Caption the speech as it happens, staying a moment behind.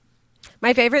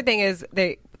My favorite thing is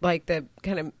they like the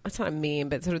kind of, it's not a meme,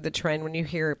 but sort of the trend when you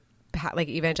hear like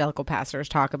evangelical pastors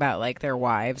talk about like their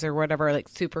wives or whatever, like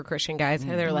super Christian guys,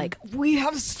 and they're like, we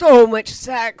have so much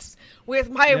sex with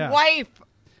my wife.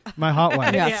 My hot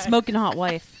wife. Yeah, smoking hot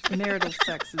wife. Marital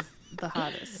sex is the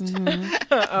hottest.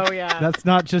 Oh, yeah. That's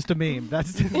not just a meme.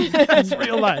 That's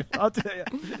real life. I'll tell you.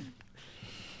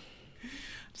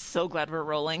 So glad we're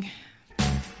rolling.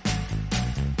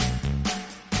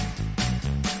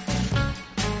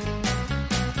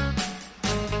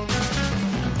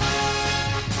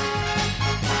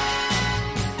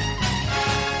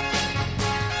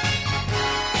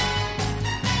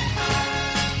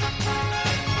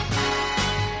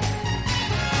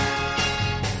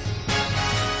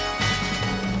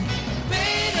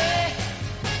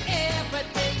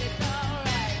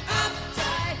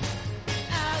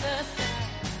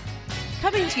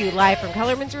 Coming to you live from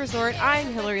Kellerman's Resort, I'm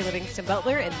Hillary Livingston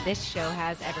Butler, and this show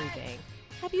has everything.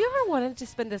 Have you ever wanted to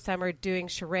spend the summer doing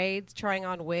charades, trying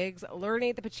on wigs,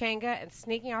 learning the pachanga, and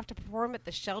sneaking off to perform at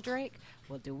the Sheldrake?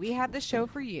 Well, do we have the show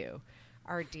for you?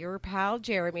 Our dear pal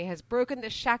Jeremy has broken the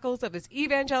shackles of his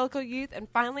evangelical youth and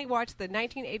finally watched the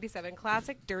 1987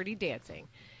 classic Dirty Dancing.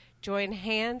 Join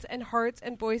hands and hearts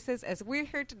and voices as we're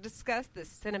here to discuss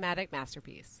this cinematic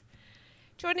masterpiece.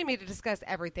 Joining me to discuss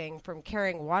everything from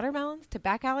carrying watermelons to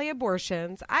back alley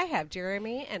abortions, I have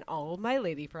Jeremy and all of my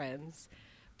lady friends.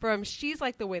 From She's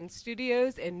Like the Wind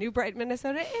Studios in New Brighton,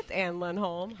 Minnesota, it's Ann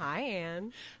Lundholm. Hi,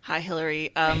 Ann. Hi,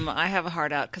 Hillary. I have a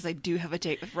heart out because I do have a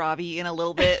date with Robbie in a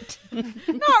little bit.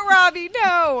 Not Robbie,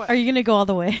 no. Are you going to go all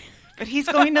the way? But he's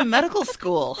going to medical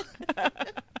school.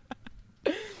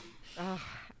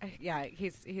 Yeah,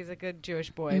 he's a good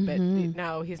Jewish boy, but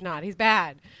no, he's not. He's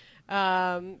bad.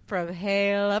 From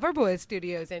Hey Lover Boys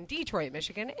Studios in Detroit,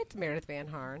 Michigan, it's Meredith Van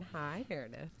Harn. Hi,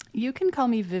 Meredith. You can call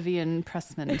me Vivian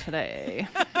Pressman today.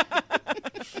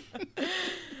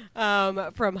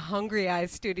 From Hungry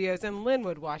Eyes Studios in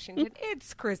Linwood, Washington,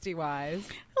 it's Christy Wise.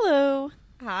 Hello.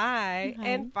 Hi.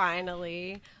 And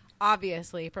finally,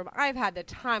 obviously, from I've Had the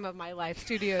Time of My Life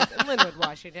Studios in Linwood,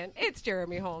 Washington, it's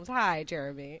Jeremy Holmes. Hi,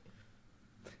 Jeremy.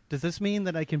 Does this mean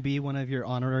that I can be one of your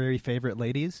honorary favorite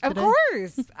ladies today? Of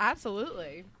course.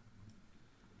 Absolutely.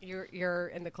 You're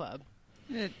in the club.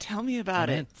 Tell me about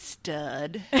it,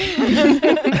 stud.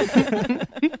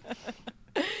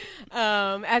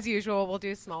 As usual, we'll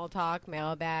do small talk,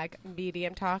 mailbag,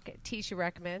 medium talk, Tisha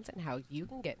recommends, and how you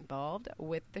can get involved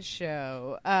with the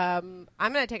show. I'm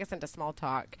going to take us into small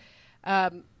talk.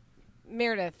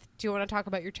 Meredith, do you want to talk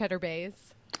about your cheddar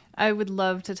bays? I would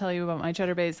love to tell you about my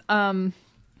cheddar bays.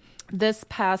 This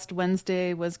past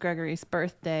Wednesday was Gregory's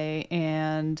birthday,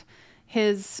 and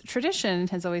his tradition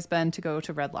has always been to go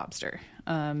to Red Lobster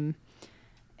and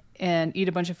eat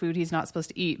a bunch of food he's not supposed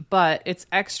to eat. But it's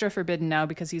extra forbidden now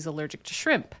because he's allergic to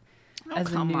shrimp. Oh,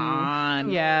 come on.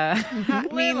 Yeah.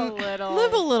 Live a little.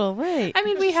 Live a little, right? I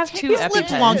mean, we have two He's lived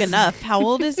EpiPens. long enough. How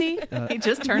old is he? He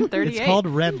just turned 38. It's called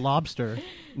Red Lobster,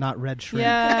 not Red Shrimp.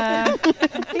 Yeah. I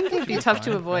think it'd be tough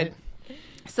to avoid. Right?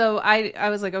 So I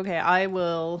was like, okay, I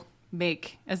will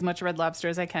make as much Red Lobster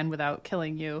as I can without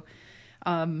killing you.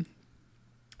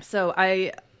 So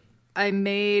I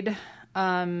made,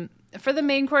 for the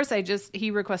main course,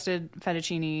 he requested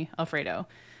fettuccine Alfredo.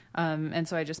 And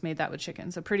so I just made that with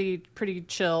chicken. So pretty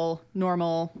chill,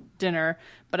 normal dinner.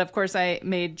 But of course I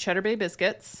made Cheddar Bay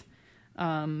biscuits,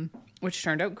 which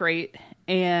turned out great.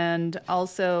 And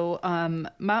also,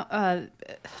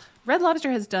 Red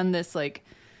Lobster has done this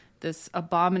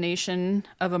abomination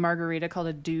of a margarita called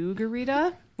a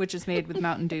Dew-garita, which is made with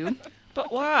Mountain Dew.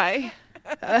 But why?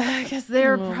 I guess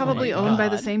they're probably owned by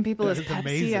the same people That as is Pepsi.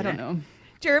 amazing. I don't know.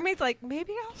 Jeremy's like,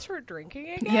 maybe I'll start drinking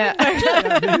again.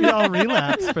 Yeah. Maybe I'll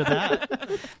relapse for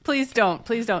that. Please don't.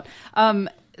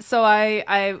 So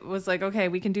I was like, okay,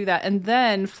 we can do that. And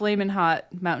then Flamin' Hot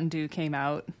Mountain Dew came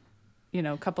out,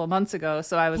 a couple of months ago.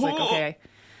 So I was like, okay,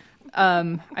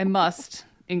 I must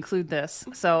include this.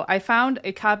 So I found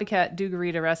a copycat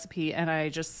Dew-garita recipe, and I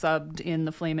just subbed in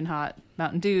the Flamin' Hot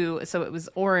Mountain Dew, so it was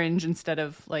orange instead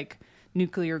of like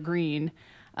nuclear green,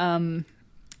 and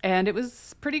it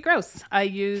was pretty gross. I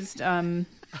used tagine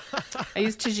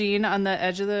on the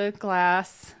edge of the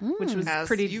glass, which was As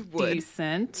pretty you would.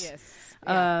 decent. Yes.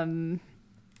 And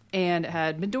it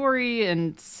had Midori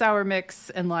and sour mix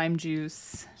and lime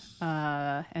juice,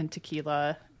 and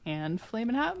tequila and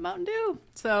Flamin' Hot Mountain Dew.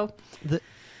 So,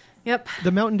 yep.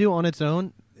 The Mountain Dew on its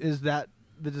own, is that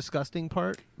the disgusting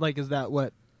part? Like, is that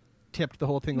what tipped the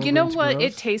whole thing over? You know into what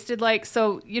gross? it tasted like?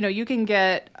 So, you can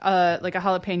get like a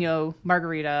jalapeno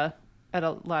margarita at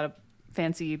a lot of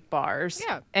fancy bars.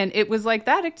 Yeah. And it was like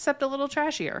that, except a little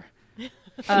trashier.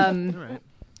 All right.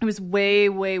 It was way,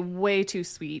 way, way too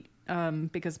sweet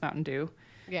because Mountain Dew.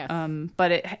 Yes.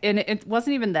 But it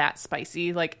wasn't even that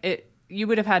spicy. Like you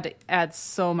would have had to add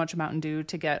so much Mountain Dew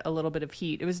to get a little bit of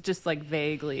heat. It was just like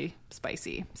vaguely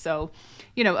spicy. So,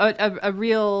 a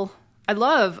real. I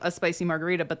love a spicy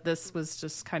margarita, but this was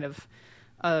just kind of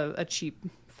a cheap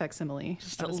facsimile.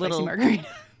 Just of a spicy little margarita.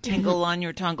 tingle on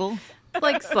your tongue.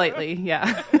 Like slightly,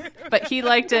 yeah. But he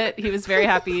liked it. He was very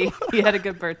happy. He had a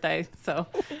good birthday, so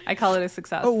I call it a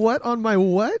success. Oh, what on my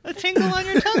what? A tingle on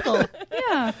your tongue.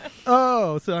 Yeah.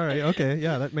 Oh, sorry. Okay,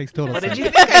 yeah, that makes total What sense. did you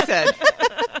think I said?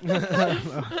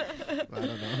 I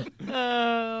don't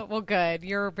know. Well, good.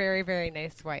 You're a very, very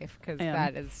nice wife because I am.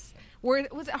 that is.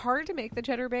 Was it hard to make the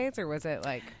cheddar bays, or was it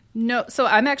like? No, so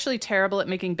I'm actually terrible at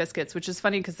making biscuits, which is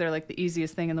funny because they're like the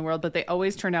easiest thing in the world, but they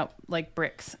always turn out like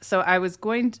bricks. So I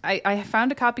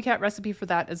found a copycat recipe for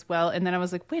that as well, and then I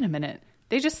was like, wait a minute,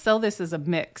 they just sell this as a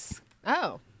mix.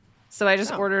 Oh, So I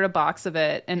just ordered a box of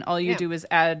it, and all you Yeah. do is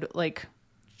add like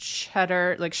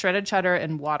cheddar, like shredded cheddar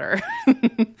and water.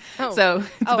 Oh. So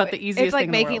it's about the easiest It's like thing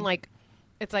in the making world. like.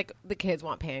 It's like the kids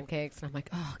want pancakes, and I'm like,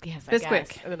 oh yes, I Bisquick.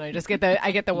 guess. And then I just get the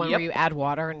one Yep. where you add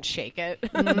water and shake it.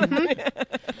 And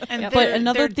But they're-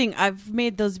 another they're- thing, I've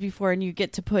made those before, and you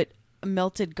get to put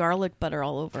melted garlic butter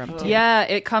all over them too. Yeah,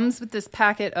 it comes with this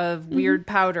packet of weird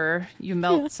powder. You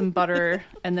melt some butter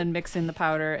and then mix in the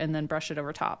powder and then brush it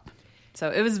over top.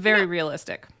 So it was very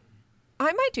realistic.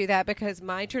 I might do that because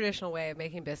my traditional way of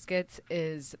making biscuits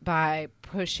is by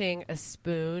pushing a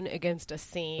spoon against a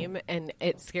seam, and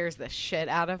it scares the shit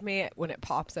out of me when it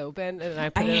pops open, and then I I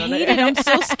put it on hate it. I'm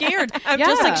so scared. Just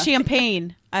Yeah. like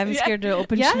champagne. I'm scared to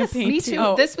open Yes, champagne me too.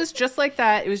 too. This was just like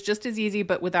that. It was just as easy,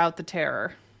 but without the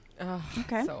terror. Oh,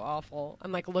 Okay. so awful.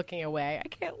 I'm like looking away. I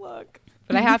can't look,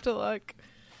 but I have to look.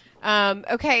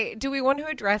 Okay, do we want to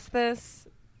address this?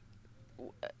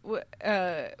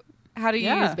 How do you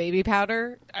Yeah. use baby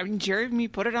powder? I mean, Jeremy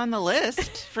put it on the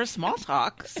list for small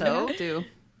talk. So Do.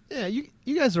 Yeah, you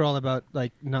guys are all about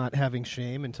like not having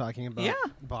shame and talking about Yeah,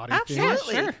 body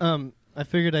absolutely. things. Sure. I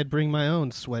figured I'd bring my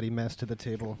own sweaty mess to the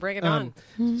table. Bring it on.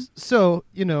 So,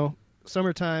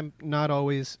 summertime, not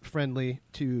always friendly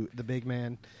to the big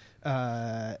man.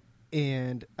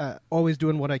 And always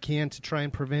doing what I can to try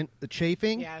and prevent the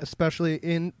chafing, Yeah. especially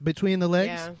in between the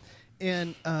legs.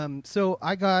 Yeah. And so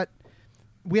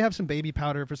we have some baby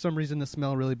powder. For some reason, the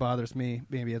smell really bothers me.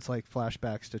 Maybe it's like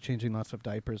flashbacks to changing lots of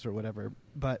diapers or whatever.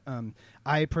 But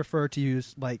I prefer to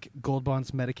use like Gold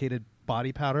Bond's medicated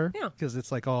body powder Yeah. because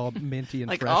it's like all minty and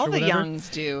like fresh all or the whatever. youngs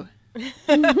do.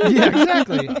 Yeah,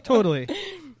 exactly. Totally.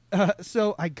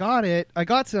 So I got it. I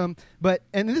got some,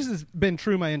 and this has been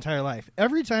true my entire life.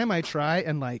 Every time I try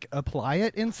and like apply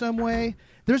it in some way,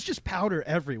 there's just powder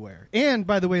everywhere. And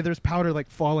by the way, there's powder like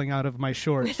falling out of my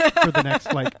shorts for the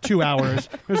next like 2 hours.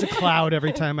 There's a cloud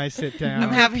every time I sit down. I'm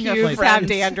having a pubes have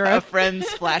dandruff.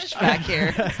 flashback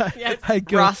here. I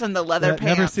go, Ross in the leather pants.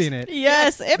 Never seen it.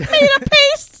 Yes, it made a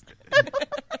paste.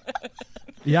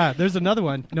 Yeah, there's another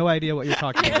one. No idea what you're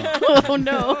talking about. Oh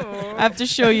no! I have to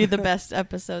show you the best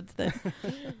episodes then.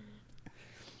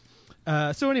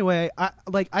 So anyway,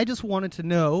 I just wanted to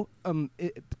know,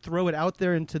 throw it out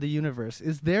there into the universe.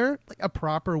 Is there like a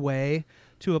proper way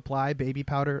to apply baby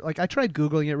powder? Like I tried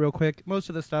Googling it real quick. Most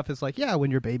of the stuff is like, yeah, when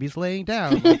your baby's laying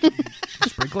down, like,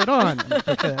 sprinkle it on. I'm like,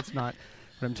 okay, that's not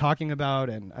what I'm talking about,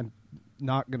 and I'm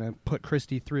not gonna put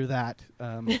Christy through that.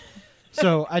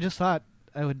 So I just thought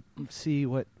I would see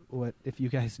what if you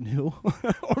guys knew,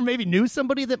 or maybe knew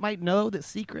somebody that might know the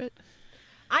secret.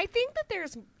 I think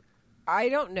that I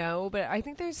don't know, but I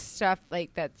think there's stuff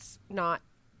like that's not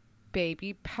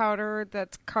baby powder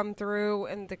that's come through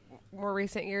in the more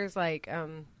recent years. Like,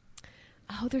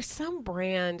 there's some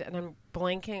brand, and I'm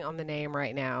blanking on the name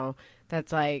right now,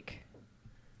 that's like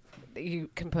that you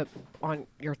can put on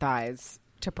your thighs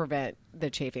to prevent the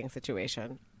chafing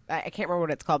situation. I can't remember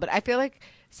what it's called, but I feel like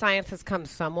science has come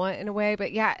somewhat in a way.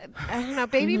 But yeah, I don't know.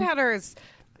 Baby powder is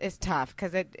tough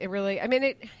because it really, I mean,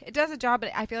 it does a job,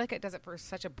 but I feel like it does it for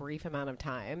such a brief amount of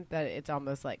time that it's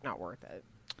almost like not worth it.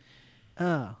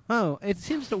 Oh, it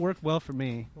seems to work well for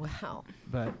me, Wow.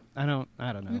 but I don't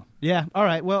know. Yeah, all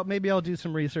right. Well, maybe I'll do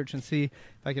some research and see if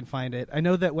I can find it. I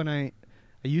know that when I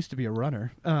used to be a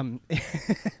runner,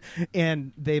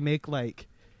 and they make like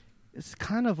it's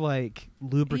kind of like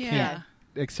lubricant, Yeah.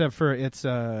 except for it's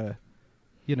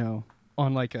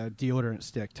on like a deodorant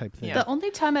stick type thing. The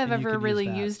only time I've And you ever could use really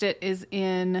that. used it is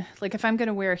in, like, if I'm going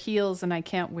to wear heels and I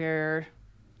can't wear,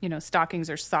 stockings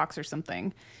or socks or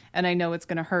something, and I know it's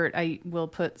going to hurt, I will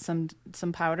put some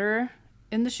powder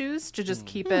in the shoes to just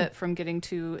keep it from getting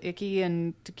too icky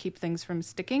and to keep things from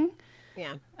sticking.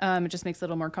 Yeah. It just makes it a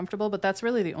little more comfortable, but that's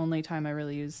really the only time I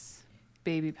really use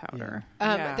baby powder.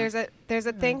 Yeah. There's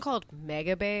a thing called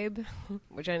Mega Babe,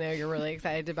 which I know you're really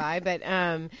excited to buy, but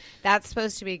that's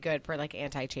supposed to be good for like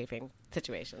anti-chafing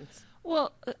situations.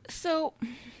 Well, so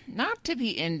not to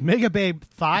be Mega Babe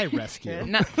Thigh Rescue.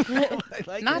 not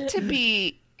to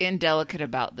be indelicate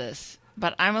about this,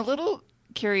 but I'm a little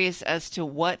curious as to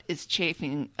what is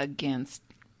chafing against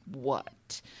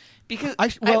what. Because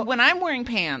when I'm wearing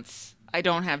pants, I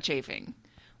don't have chafing.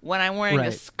 When I'm wearing a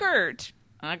Right. skirt,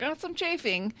 I got some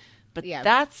chafing. But Yeah.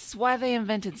 that's why they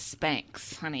invented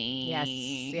Spanx, honey. Yes.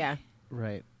 Yeah.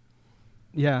 Right.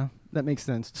 Yeah, that makes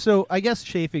sense. So I guess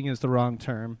chafing is the wrong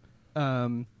term.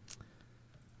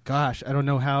 Gosh, I don't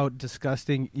know how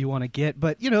disgusting you want to get,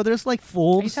 but there's like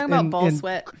folds Are you talking about and, ball and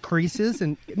sweat? creases,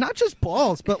 and not just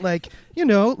balls, but like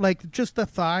like just the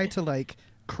thigh to like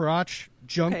crotch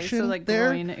junction. Okay, so like there.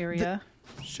 groin area.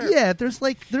 Sure. Yeah, there's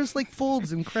like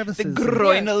folds and crevices. The and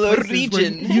groinal places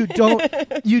where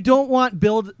region. you don't want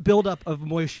build up of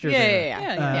moisture there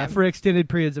Yeah. for extended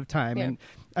periods of time. Yeah. And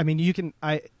I mean, you can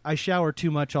I shower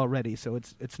too much already, so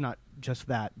it's not just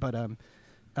that, but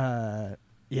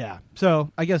yeah.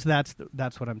 So I guess that's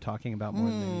what I'm talking about more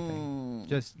than anything.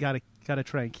 Just gotta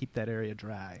try and keep that area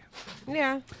dry.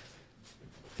 Yeah.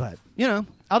 But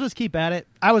I'll just keep at it.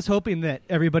 I was hoping that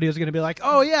everybody was going to be like,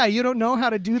 "Oh yeah, you don't know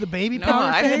how to do the baby No,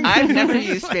 powder thing." I've never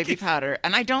used baby powder,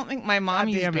 and I don't think my mom God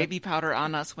used damn it. baby powder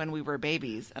on us when we were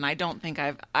babies, and I don't think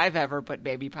I've ever put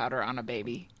baby powder on a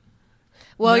baby.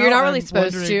 Well, No, you're not really I'm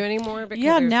supposed wondering- to anymore. Because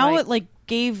Yeah, there's, now like, it like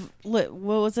gave what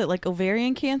was it, like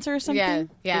ovarian cancer or something?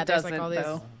 Yeah. It There's doesn't, like all these.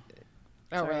 though.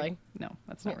 Oh, Sorry. really? No,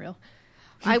 that's not real.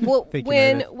 Thank you,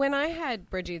 Meredith. when I had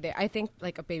Bridgie, I think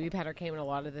like a baby powder came in a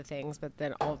lot of the things, but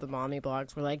then all of the mommy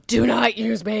blogs were like, "Do not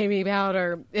use baby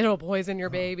powder; it'll poison your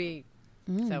baby."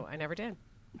 So I never did.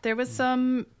 There was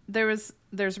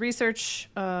there's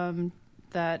research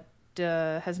that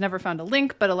has never found a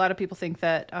link, but a lot of people think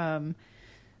that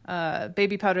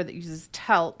baby powder that uses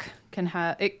talc can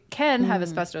have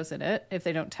asbestos in it if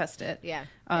they don't test it. Yeah.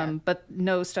 But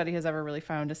no study has ever really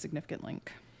found a significant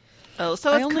link. Oh,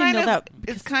 so I it's only kind know of that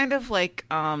it's kind of like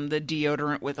the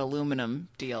deodorant with aluminum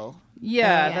deal.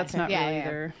 Yeah, Yeah. that's not Yeah, really yeah.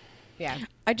 either. Yeah.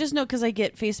 I just know because I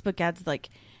get Facebook ads like,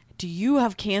 "Do you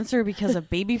have cancer because of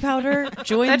baby powder?"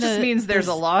 Join That just means there's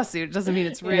a lawsuit. It doesn't mean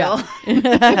it's real.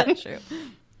 True.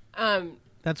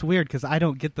 That's weird because I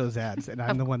don't get those ads, and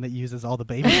I'm the one that uses all the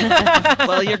baby powder.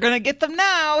 Well, you're gonna get them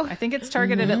now. I think it's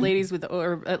targeted at ladies with,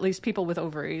 or at least people with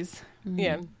ovaries.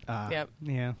 Yeah. Yep.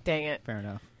 Yeah, Dang it. fair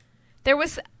enough.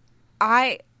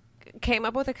 I came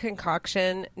up with a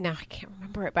concoction. Now I can't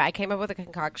remember it, but I came up with a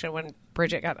concoction when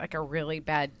Bridget got like a really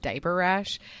bad diaper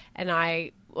rash, and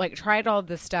I like tried all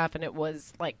this stuff, and it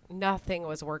was like nothing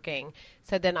was working.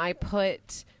 So then I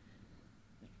put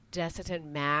Desitin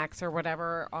Max or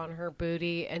whatever on her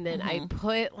booty, and then I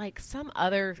put like some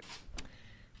other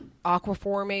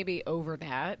Aquaphor maybe over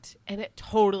that, and it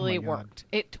totally Oh my God. worked.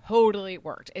 It totally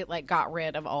worked. It like got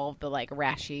rid of all of the like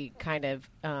rashy kind of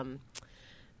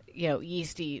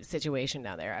yeasty situation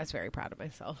down there. I was very proud of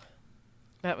myself.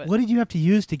 That was What did you have to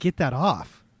use to get that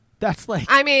off? That's like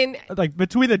I mean, like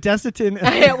between the Desitin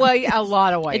and well, yeah, a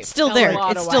lot of white. It's still A there.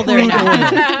 lot It's of still white. there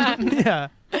now. yeah.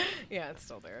 Yeah, it's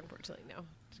still there. Unfortunately, no.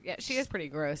 Yeah, she is pretty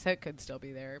gross. It could still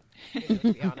be there.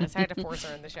 To be honest, I had to force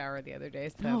her in the shower the other day.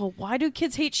 So. Oh, why do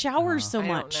kids hate showers so I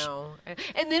much? don't know.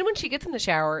 And then when she gets in the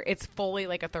shower, it's fully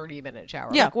like a 30-minute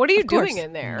shower. Yeah, Like, what are you of course. doing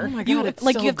in there? Oh my You God, it's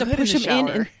like so you have to good push in the them in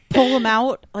shower. and pull them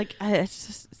out. Like it's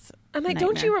just. I'm like,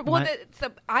 don't you? nightmare. Well, My-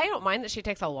 I don't mind that she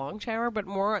takes a long shower, but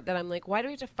more that I'm like, why do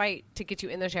we have to fight to get you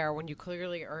in the shower when you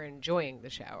clearly are enjoying the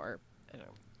shower? I don't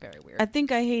know. Very weird. I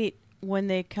think I hate when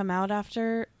they come out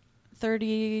after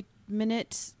 30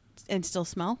 minutes and still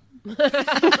smell. Like,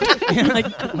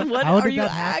 what How are did you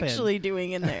that happen? actually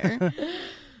doing in there?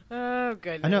 Oh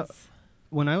goodness. I know.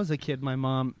 When I was a kid, my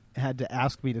mom had to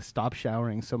ask me to stop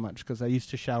showering so much because I used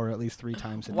to shower at least 3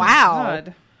 times a day. Wow.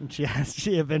 God. And she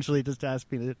eventually just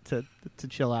asked me to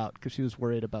chill out because she was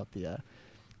worried about the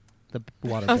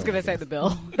water. I was bill, going to say guess. the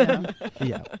bill.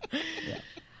 Yeah.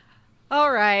 All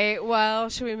right. Well,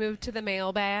 should we move to the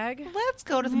mailbag? Let's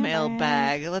go to the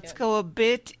mailbag. Let's go a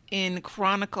bit in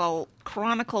chronological.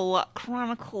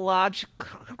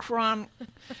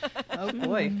 Oh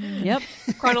boy. Yep.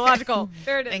 Chronological.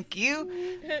 There it is. Thank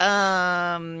you.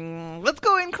 Let's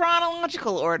go in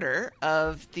chronological order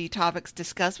of the topics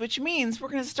discussed, which means we're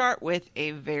going to start with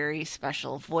a very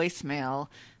special voicemail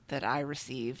that I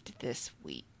received this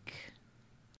week.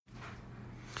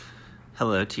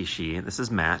 Hello, Tishi. This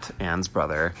is Matt, Anne's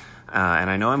brother. And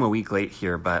I know I'm a week late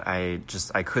here, but I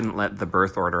couldn't let the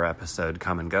birth order episode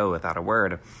come and go without a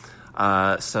word.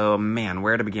 So, man,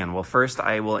 where to begin? Well, first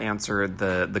I will answer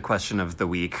the question of the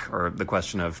week, or the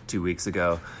question of 2 weeks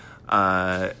ago.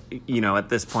 At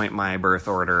this point, my birth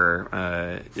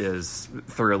order is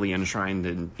thoroughly enshrined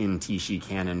in Tishi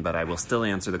canon, but I will still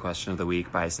answer the question of the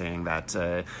week by saying that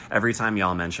every time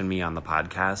y'all mention me on the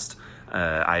podcast,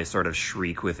 I sort of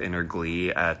shriek with inner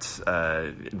glee at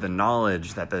the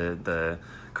knowledge that the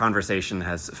conversation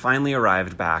has finally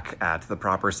arrived back at the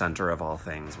proper center of all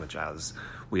things, which, as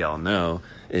we all know,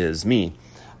 is me.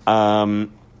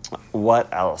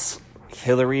 What else?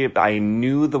 Hillary, I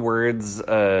knew the words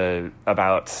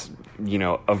about,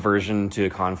 aversion to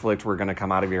conflict were going to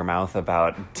come out of your mouth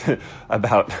about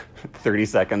 30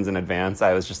 seconds in advance.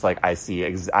 I was just like, I see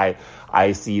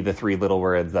the three little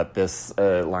words that this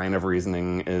line of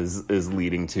reasoning is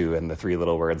leading to, and the three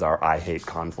little words are, I hate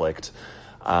conflict.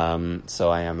 So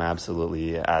I am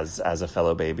absolutely, as a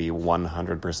fellow baby,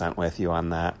 100% with you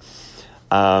on that.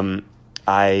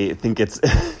 I think it's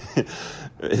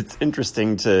it's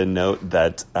interesting to note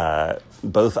that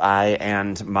both I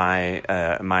and my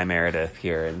Meredith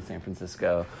here in San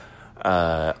Francisco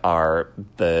are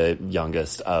the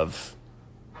youngest of,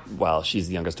 well, she's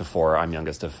the youngest of 4, I'm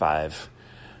youngest of 5.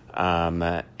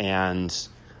 And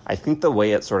I think the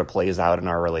way it sort of plays out in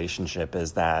our relationship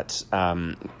is that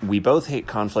we both hate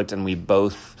conflict, and we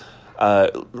both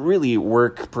really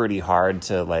work pretty hard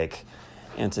to,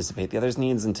 anticipate the other's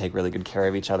needs and take really good care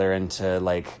of each other, and to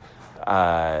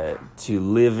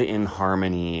live in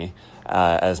harmony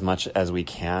as much as we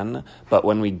can. But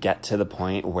when we get to the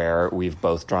point where we've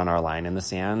both drawn our line in the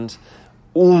sand,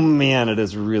 oh man, it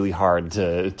is really hard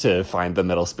to find the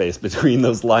middle space between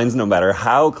those lines, no matter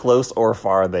how close or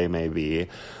far they may be.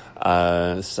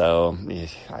 So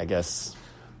I guess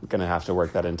I'm going to have to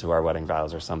work that into our wedding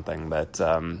vows or something. But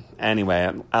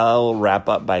anyway, I'll wrap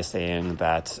up by saying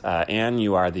that, Anne,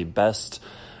 you are the best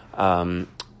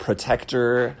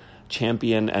protector,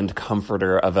 champion, and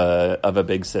comforter of a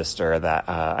big sister that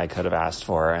I could have asked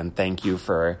for. And thank you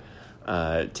for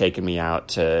taking me out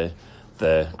to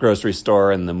the grocery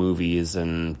store and the movies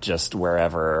and just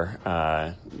wherever,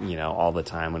 all the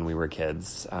time when we were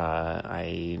kids.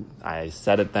 I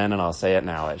said it then and I'll say it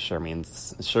now. It sure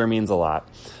means a lot.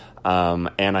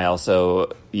 And I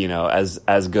also,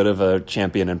 as good of a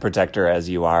champion and protector as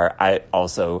you are, I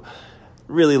also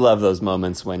really love those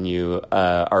moments when you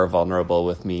are vulnerable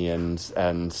with me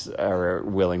and are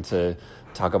willing to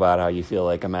talk about how you feel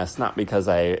like a mess, not because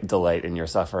I delight in your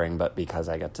suffering, but because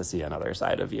I get to see another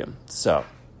side of you. So,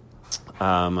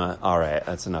 all right,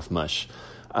 that's enough mush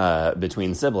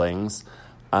between siblings.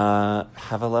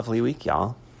 Have a lovely week,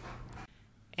 y'all.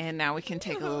 And now we can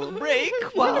take a little break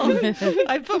while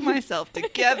I put myself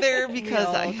together,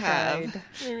 because I have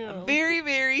a very,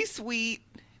 very sweet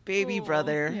baby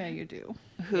brother. Yeah, you do.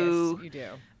 Who yes, you do.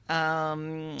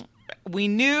 We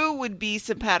knew would be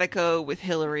simpatico with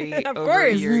Hillary Of over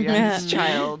course. your youngest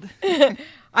child.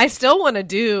 I still want to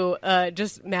do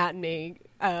just Matt and me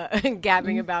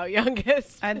gabbing about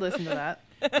youngest. I'd listen to that.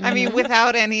 I mean,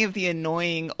 without any of the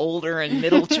annoying older and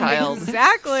middle child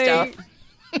exactly stuff.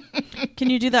 Can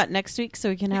you do that next week so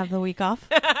we can have the week off?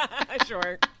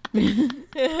 Sure.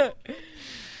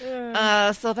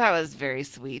 So that was very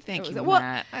sweet. Thank you,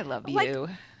 Matt. I love you.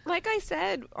 Like I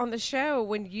said on the show,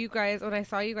 when I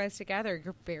saw you guys together,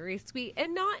 you're very sweet,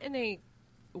 and not in a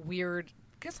weird,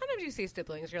 because sometimes you see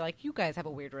siblings, you're like, you guys have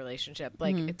a weird relationship.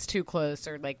 Like, it's too close,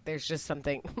 or like there's just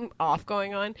something off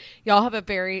going on. Y'all have a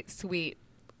very sweet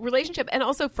relationship, and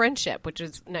also friendship, which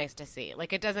is nice to see.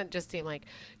 Like, it doesn't just seem like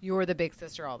you're the big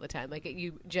sister all the time. Like,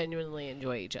 you genuinely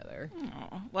enjoy each other.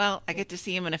 Oh, well, I get to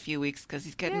see him in a few weeks because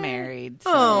he's getting married. So.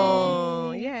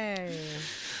 Oh, yay.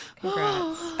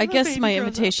 Congrats. I guess my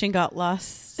invitation got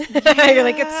lost. You're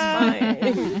like, it's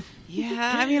fine.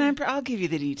 Yeah, I mean, I'll give you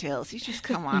the details. You just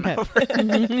come on over.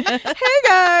 Hey,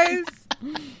 guys.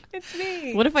 It's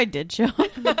me. What if I did show up?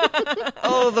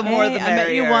 Oh, the more the merrier. I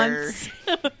met you once.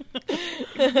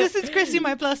 This is Christy,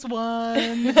 my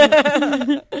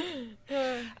 +1.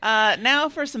 Now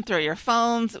for some Throw Your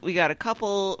Phones. We got a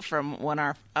couple from one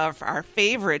of our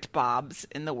favorite Bobs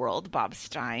in the world, Bob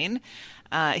Stein.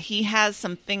 He has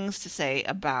some things to say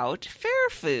about fair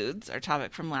foods, our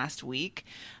topic from last week.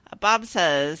 Bob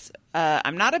says,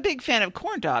 I'm not a big fan of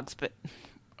corn dogs, but...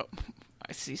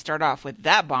 I see. Start off with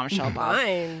that bombshell, Bob.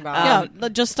 Fine, Bob. Yeah,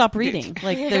 just stop reading.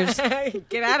 Like, there's...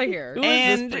 Get out of here.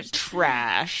 And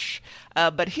trash.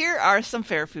 But here are some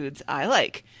fair foods I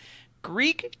like.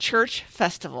 Greek church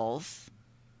festivals.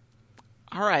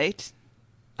 All right.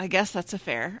 I guess that's a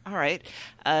fair. All right.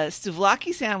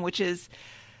 Souvlaki sandwiches.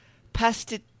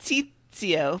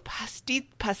 pastizio,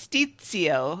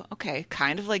 okay,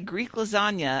 kind of like Greek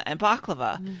lasagna, and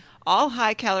baklava. All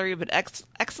high calorie but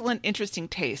excellent, interesting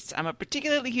tastes. I'm a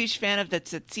particularly huge fan of the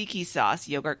tzatziki sauce,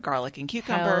 yogurt, garlic, and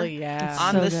cucumber Hell yeah.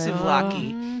 on So the good.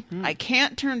 souvlaki. I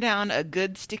can't turn down a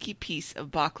good sticky piece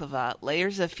of baklava.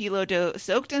 Layers of phyllo dough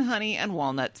soaked in honey and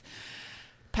walnuts.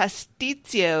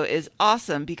 Pastizio is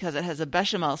awesome because it has a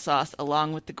bechamel sauce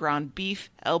along with the ground beef,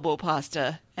 elbow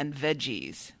pasta, and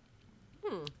veggies.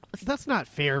 That's not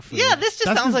fair food. Yeah, this just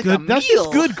That's sounds just like good. a That's meal.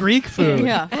 just good Greek food.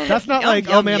 Yeah. That's not Yum, like,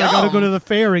 yum, oh man, I gotta yum. go to the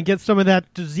fair and get some of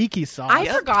that tzatziki sauce. I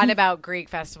forgot about Greek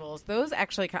festivals. Those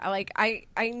actually, like, I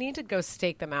need to go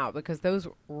stake them out because those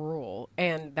rule,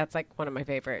 and that's like one of my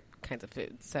favorite kinds of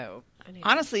foods. So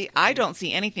Honestly, I don't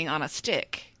see anything on a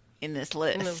stick in this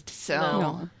list, so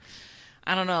No.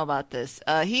 I don't know about this.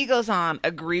 He goes on,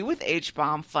 agree with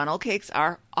H-Bomb, funnel cakes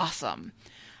are awesome.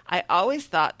 I always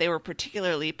thought they were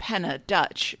particularly Penna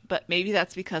Dutch, but maybe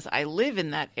that's because I live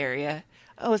in that area.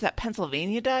 Oh, is that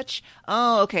Pennsylvania Dutch?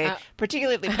 Oh, okay.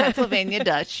 Particularly Pennsylvania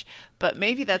Dutch, but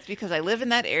maybe that's because I live in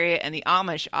that area and the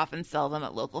Amish often sell them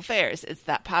at local fairs. It's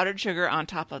that powdered sugar on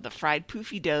top of the fried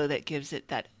poofy dough that gives it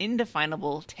that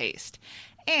indefinable taste.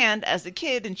 And as a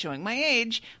kid, and showing my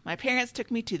age, my parents took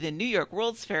me to the New York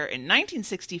World's Fair in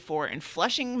 1964 in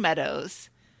Flushing Meadows.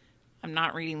 I'm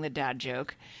not reading the dad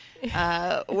joke.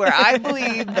 Where I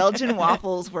believe Belgian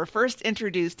waffles were first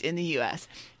introduced in the U.S.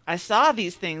 I saw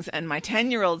these things and my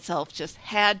 10-year-old self just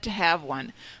had to have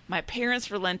one. My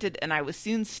parents relented and I was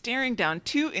soon staring down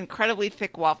two incredibly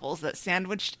thick waffles that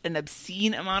sandwiched an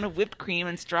obscene amount of whipped cream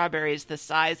and strawberries the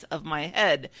size of my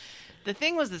head. The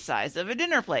thing was the size of a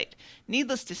dinner plate.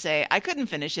 Needless to say, I couldn't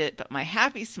finish it, but my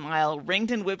happy smile,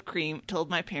 ringed in whipped cream, told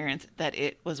my parents that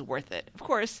it was worth it. Of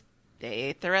course, they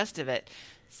ate the rest of it.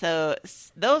 So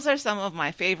those are some of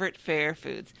my favorite fair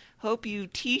foods. Hope you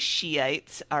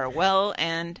T-Shiites are well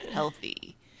and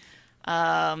healthy.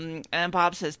 And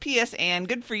Bob says, P.S. Anne,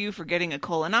 good for you for getting a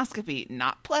colonoscopy.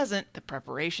 Not pleasant, the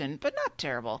preparation, but not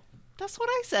terrible. That's what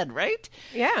I said, right?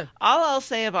 yeah. All I'll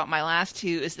say about my last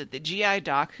two is that the GI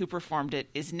doc who performed it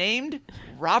is named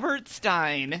Robert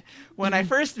Stein. When I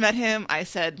first met him, I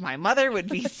said my mother would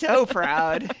be so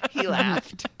proud. He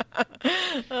laughed.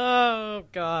 Oh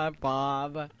God,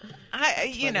 Bob.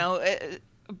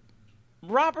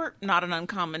 Robert, not an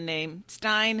uncommon name.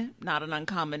 Stein, not an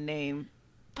uncommon name.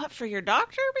 But for your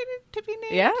doctor to be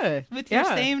named Yeah, with your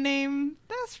yeah. same name,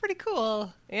 that's pretty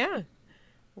cool. Yeah,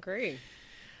 agree.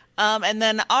 And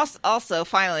then also,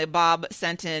 finally, Bob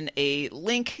sent in a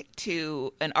link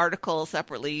to an article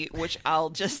separately, which I'll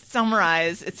just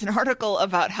summarize. It's an article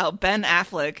about how Ben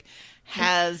Affleck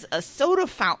has a soda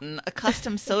fountain, a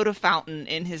custom soda fountain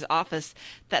in his office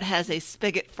that has a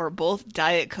spigot for both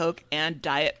Diet Coke and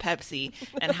Diet Pepsi,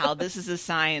 and how this is a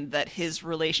sign that his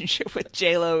relationship with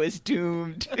J-Lo is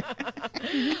doomed.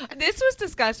 This was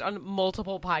discussed on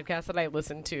multiple podcasts that I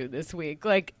listened to this week.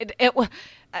 Like it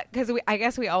because I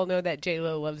guess we all know that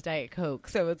J-Lo loves Diet Coke,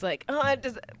 so it's like,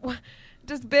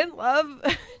 does Ben love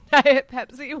Diet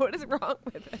Pepsi? What is wrong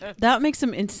with him? That makes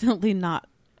him instantly not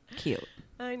cute.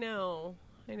 I know.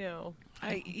 You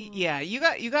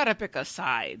got to pick a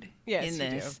side Yes, in you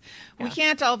this. do. We Yeah.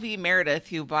 can't all be Meredith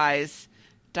who buys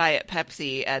Diet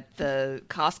Pepsi at the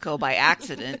Costco by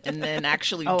accident and then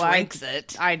actually drinks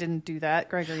it. I didn't do that.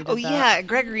 Gregory did that. Oh yeah,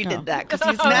 Gregory No. did that because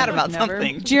he's mad about Never.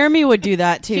 something. Jeremy would do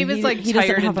that too. He was like doesn't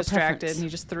tired and have a distracted, preference. and he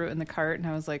just threw it in the cart. And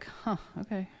I was like, "Huh,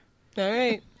 okay." All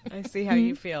right, I see how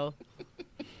you feel.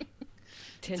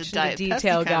 Attention to Diet Pepsi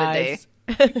detail, kinda guys.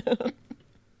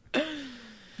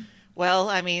 Well,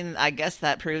 I mean, I guess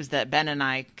that proves that Ben and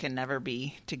I can never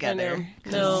be together. know.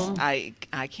 'Cause No. I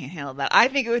can't handle that. I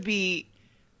think it would be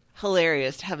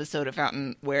hilarious to have a soda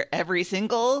fountain where every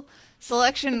single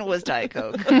selection was Diet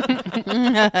Coke.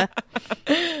 I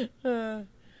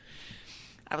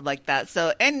would like that.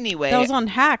 So anyway, That was on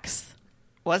Hacks.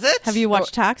 was it? Have you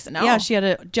watched Hacks? no. Yeah, she had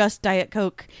a just Diet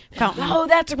Coke fountain. Oh,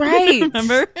 that's right.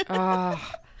 Remember?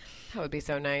 Oh, that would be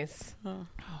so nice. Oh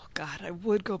God, I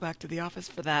would go back to the office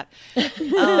for that.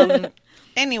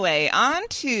 Anyway, on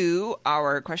to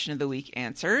our question of the week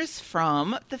answers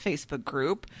from the Facebook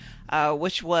group,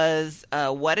 which was,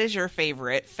 what is your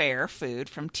favorite fair food?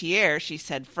 From Tier, she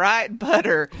said fried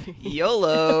butter,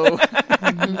 YOLO.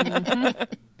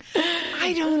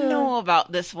 I don't know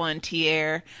about this one,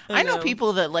 Tier. I know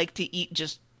people that like to eat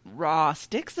just raw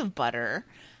sticks of butter,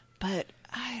 but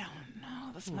I don't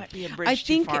know. This might be a bridge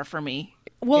too think- far for me.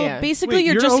 Well, Yeah. basically, Wait,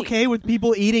 you're you're just okay with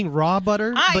people eating raw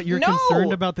butter, but you're No.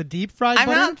 concerned about the deep fried I'm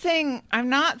butter?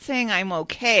 not saying I'm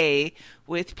okay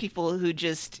with people who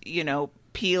just,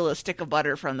 peel a stick of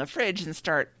butter from the fridge and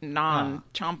start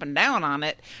chomping down on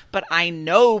it, but I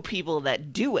know people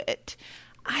that do it.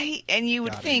 And you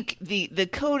would think the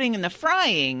coating and the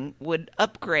frying would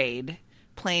upgrade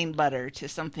plain butter to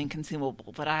something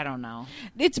consumable, but I don't know.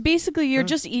 It's basically you're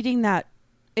just eating that.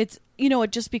 It's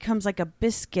it just becomes like a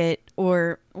biscuit,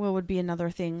 or what would be another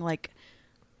thing, like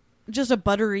just a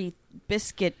buttery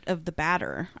biscuit of the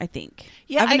batter, I think.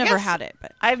 Yeah, I've never had it,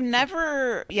 but I've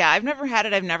never had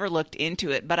it. I've never looked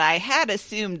into it, but I had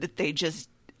assumed that they just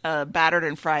battered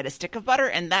and fried a stick of butter,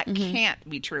 and that can't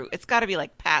be true. It's got to be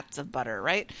like pats of butter,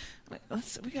 right?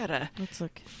 Let's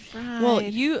look. Well,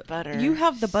 you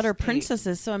have the butter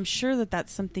princesses, so I'm sure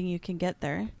that's something you can get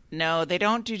there. No, they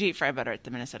don't do deep fried butter at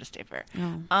the Minnesota State Fair.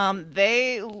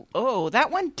 Oh.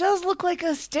 That one does look like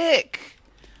a stick.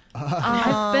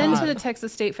 I've been to the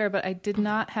Texas State Fair, but I did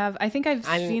not have. I think I've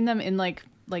seen them in like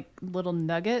little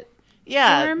nugget.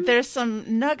 Yeah, form. There's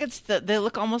some nuggets that they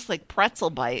look almost like pretzel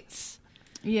bites.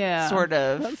 Yeah, sort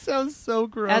of. That sounds so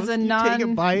gross. As a take a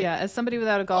bite, as somebody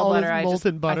without a gallbladder, I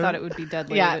thought it would be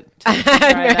deadly. Yeah. to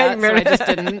try that, so I just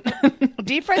didn't.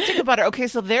 Deep fried stick of butter. Okay,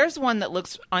 so there's one that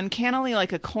looks uncannily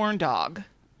like a corn dog.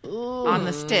 On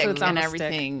the stick so it's on and the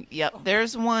everything. Stick. Yep.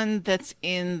 There's one that's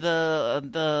in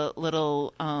the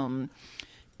little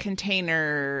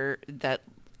container that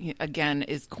again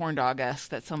is corn dog-esque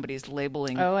that somebody's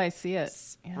labeling. Oh, I see it.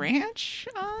 Ranch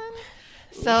on.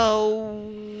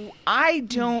 So I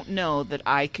don't know that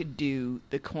I could do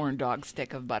the corn dog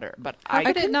stick of butter, but I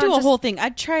couldn't do a whole thing.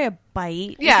 I'd try a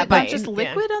bite. Yeah, but just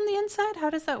liquid on the inside. How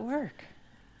does that work?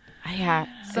 Yeah,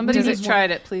 somebody who's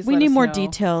tried it, please. We need more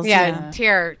details. Yeah,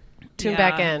 tune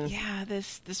back in. Yeah,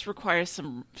 this requires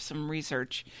some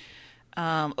research.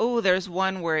 There's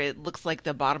one where it looks like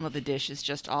the bottom of the dish is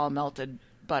just all melted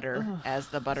butter as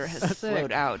the butter has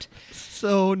flowed out.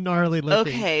 So gnarly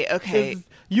looking. Okay.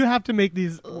 You have to make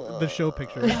these the show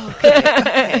pictures.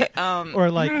 Okay. Or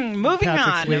like moving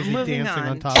Patrick Swayze moving dancing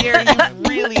on top. Jerry, you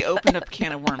really opened up a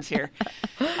can of worms here.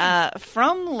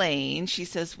 From Lane, she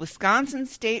says Wisconsin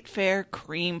State Fair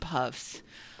cream puffs.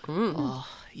 Oh,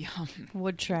 yum.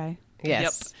 Would try. Yes.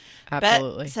 Yep.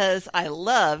 Absolutely. Bet says, I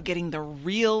love getting the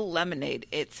real lemonade.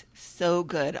 It's so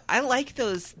good. I like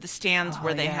the stands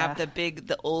where they have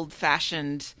the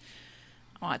old-fashioned,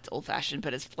 it's old-fashioned,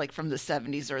 but it's like from the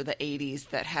 70s or the 80s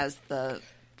that has the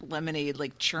lemonade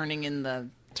like churning in the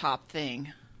top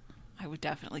thing. I would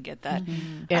definitely get that.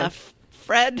 Mm-hmm. Yeah.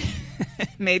 Fred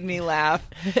made me laugh.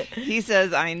 He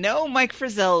says, I know Mike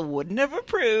Frizzell wouldn't have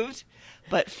approved,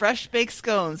 but fresh baked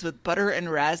scones with butter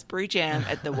and raspberry jam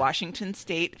at the Washington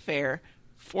State Fair,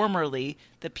 formerly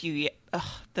the Puyallup.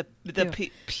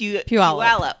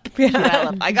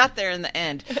 I got there in the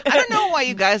end. I don't know why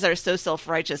you guys are so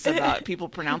self-righteous about people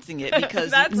pronouncing it,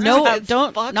 because not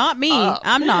me. Up.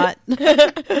 I'm not.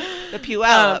 The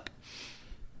Puyallup.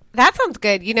 That sounds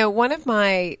good. One of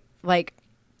my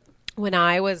when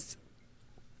I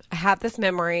had this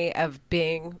memory of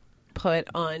being put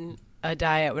on a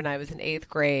diet when I was in 8th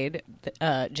grade,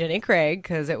 Jenny Craig,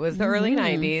 because it was the early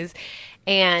 90s.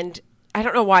 And I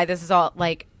don't know why this is all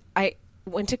I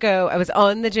was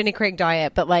on the Jenny Craig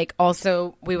diet, but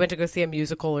also we went to go see a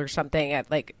musical or something at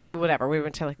whatever. We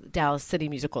went to Dallas City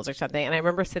Musicals or something. And I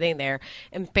remember sitting there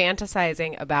and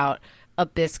fantasizing about a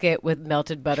biscuit with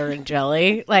melted butter and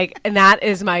jelly. And that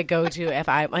is my go-to if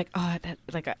I'm a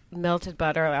melted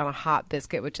butter on a hot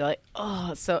biscuit with jelly.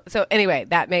 Oh, so anyway,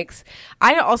 that makes,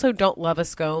 I also don't love a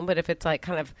scone, but if it's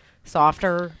kind of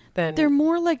softer, then they're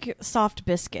more like soft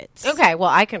biscuits. Okay, well,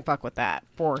 I can fuck with that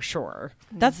for sure.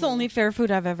 That's the only fair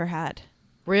food I've ever had.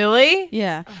 Really?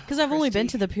 Yeah, because I've only been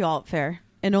to the Puyallup Fair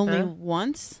and only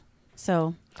once.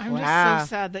 So I'm just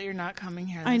so sad that you're not coming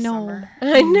here this summer.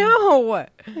 I know.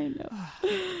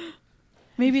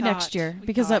 Maybe next year,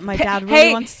 because my dad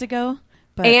really wants to go.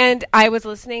 But. And I was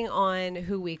listening on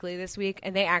Who Weekly this week,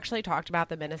 and they actually talked about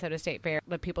the Minnesota State Fair,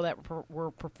 the people that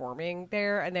were performing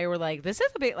there, and they were like, "This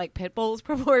is a bit like Pitbull's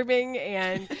performing,"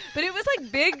 but it was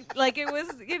big, it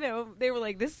was, they were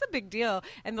like, "This is a big deal."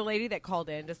 And the lady that called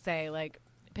in to say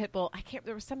Pitbull,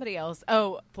 there was somebody else.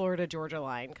 Oh, Florida Georgia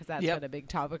Line, because that's been a big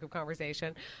topic of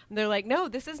conversation. And they're like, "No,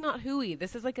 this is not hooey.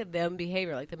 This is a them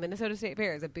behavior. The Minnesota State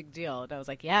Fair is a big deal." And I was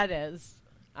like, "Yeah, it is.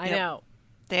 I know."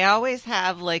 They always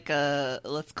have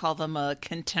let's call them a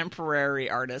contemporary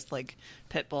artist like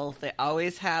Pitbull. They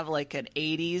always have an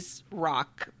 80s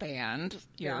rock band,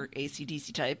 your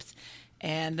AC/DC types,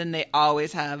 and then they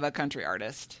always have a country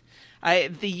artist. The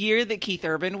year that Keith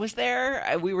Urban was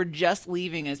there, we were just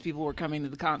leaving as people were coming to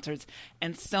the concerts,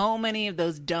 and so many of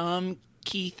those dumb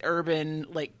Keith Urban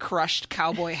crushed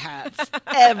cowboy hats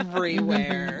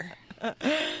everywhere.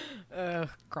 Oh,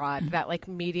 God. That, like,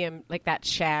 medium, like, that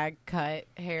shag cut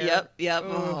hair. Yep.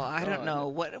 Oh, I don't know.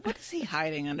 What is he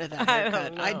hiding under that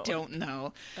haircut? I don't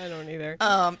know. I don't either.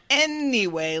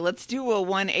 Anyway, let's do a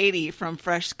 180 from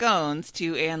Fresh Scones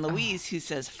to Anne Louise, who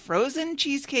says, frozen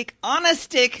cheesecake on a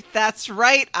stick. That's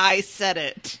right. I said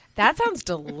it. That sounds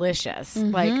delicious.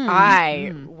 Like,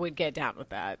 I would get down with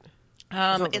that.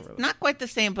 It's not quite the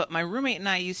same, but my roommate and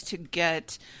I used to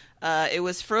get... it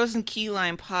was frozen key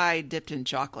lime pie dipped in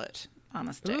chocolate on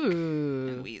a stick. Ooh.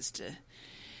 And we used to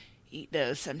eat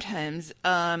those sometimes.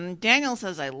 Daniel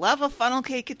says, I love a funnel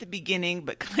cake at the beginning,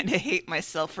 but kind of hate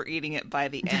myself for eating it by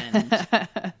the end.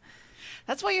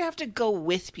 That's why you have to go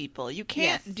with people. You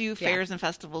can't do fairs and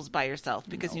festivals by yourself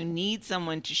because you need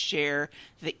someone to share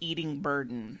the eating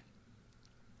burden.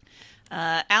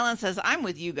 Alan says, I'm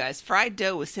with you guys. Fried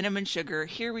dough with cinnamon sugar.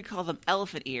 Here we call them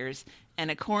elephant ears. And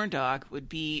a corn dog would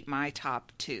be my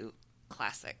top 2.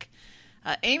 Classic.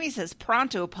 Amy says,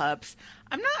 Pronto Pups.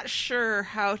 I'm not sure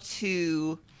how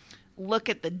to look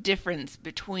at the difference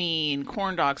between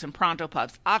corn dogs and Pronto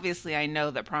Pups. Obviously, I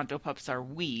know that Pronto Pups are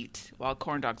wheat while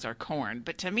corn dogs are corn.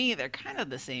 But to me, they're kind of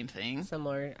the same thing.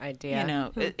 Similar idea. You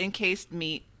know, encased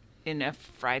meat in a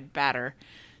fried batter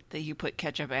that you put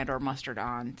ketchup and or mustard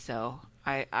on. So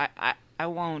I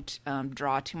won't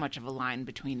draw too much of a line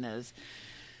between those.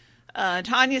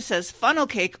 Tanya says funnel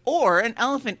cake or an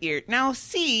elephant ear. Now,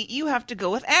 see, you have to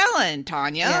go with Alan,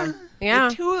 Tanya. Yeah.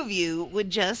 The two of you would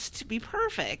just be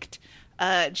perfect.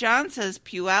 John says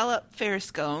Puyallup fair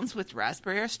scones with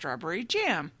raspberry or strawberry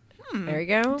jam. There you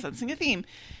go. Sensing a theme.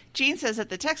 Jean says at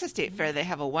the Texas State Fair, they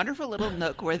have a wonderful little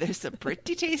nook where there's some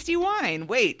pretty tasty wine.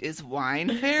 Wait, is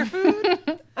wine fair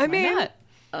food? I mean,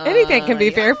 anything can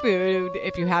be fair food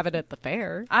if you have it at the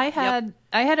fair. I had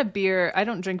a beer. I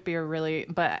don't drink beer really,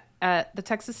 but at the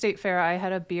Texas State Fair, I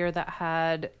had a beer that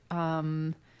had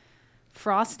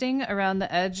frosting around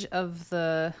the edge of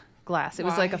the glass. It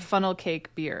was like a funnel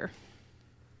cake beer.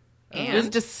 It was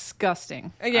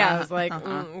disgusting. Yeah, I was like,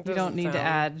 you don't need to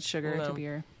add sugar to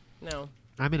beer. No.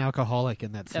 I'm an alcoholic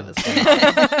in that sense.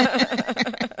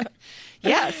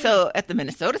 Yeah, so at the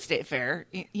Minnesota State Fair,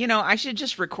 you know, I should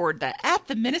just record that at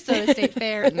the Minnesota State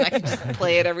Fair, and I can just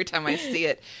play it every time I see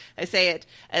it. I say it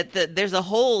there's a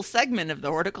whole segment of the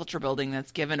horticulture building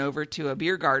that's given over to a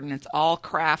beer garden. It's all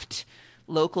craft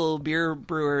local beer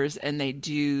brewers, and they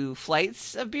do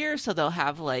flights of beer, so they'll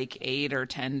have like 8 or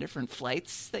 10 different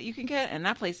flights that you can get, and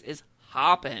that place is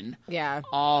hopping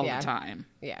all the time.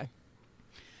 Yeah.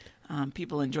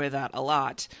 People enjoy that a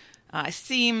lot. I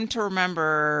seem to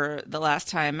remember the last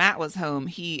time Matt was home,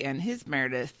 he and his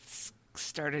Meredith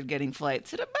started getting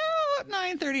flights at about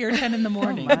 9:30 or 10 in the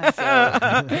morning.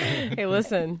 Hey,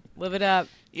 listen, live it up.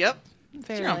 Yep.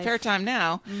 Fair time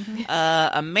now. Mm-hmm.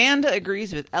 Amanda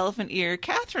agrees with elephant ear.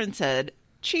 Catherine said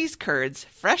cheese curds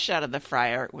fresh out of the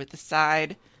fryer with a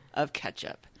side of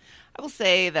ketchup. I will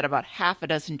say that about half a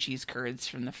dozen cheese curds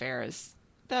from the fair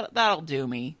that'll do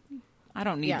me. I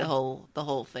don't need the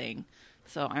whole thing.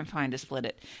 So I'm fine to split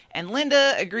it. And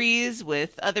Linda agrees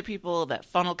with other people that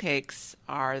funnel cakes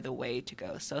are the way to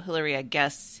go. So Hillary, I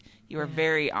guess you are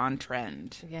very on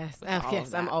trend. Yes,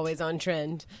 I'm always on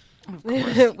trend. Of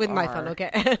course with my funnel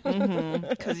cake.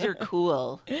 Because you're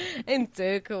cool. I'm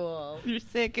so cool. You're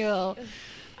so cool.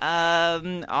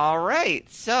 All right.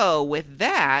 So with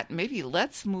that, maybe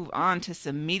let's move on to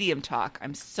some medium talk.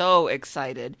 I'm so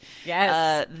excited.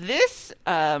 Yes. This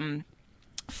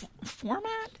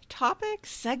format, topic,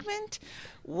 segment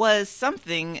was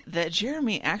something that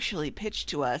Jeremy actually pitched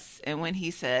to us. And when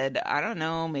he said, I don't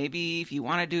know, maybe if you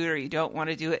want to do it or you don't want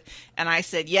to do it. And I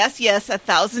said, yes,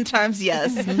 1,000 times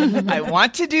yes. I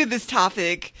want to do this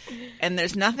topic. And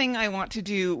there's nothing I want to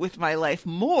do with my life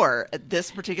more at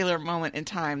this particular moment in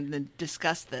time than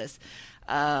discuss this.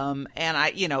 And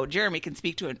Jeremy can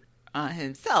speak to it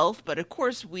himself, but of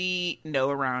course we know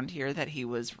around here that he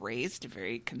was raised a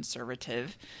very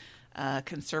conservative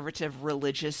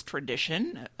religious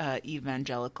tradition,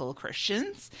 evangelical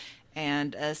Christians,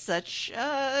 and as such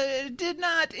did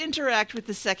not interact with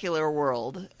the secular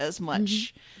world as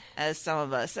much as some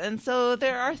of us. And so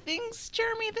there are things,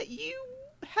 Jeremy, that you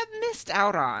have missed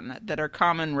out on that are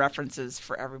common references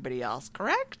for everybody else,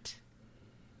 correct?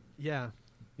 Yeah,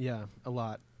 a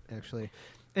lot, actually.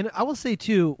 And I will say,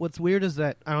 too, what's weird is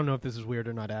that, I don't know if this is weird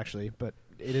or not, actually, but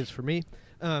it is for me.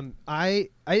 I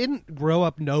didn't grow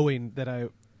up knowing that I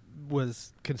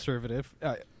was conservative,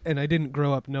 and I didn't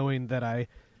grow up knowing that I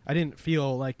didn't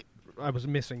feel like I was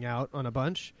missing out on a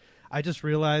bunch. I just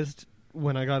realized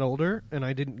when I got older, and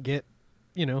I didn't get,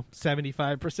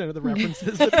 75% of the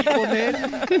references that people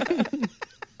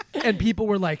made. And people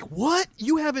were like, what?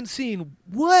 You haven't seen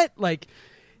what? Like...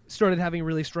 started having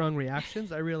really strong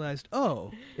reactions, I realized,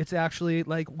 oh, it's actually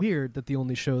like weird that the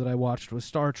only show that I watched was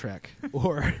Star Trek,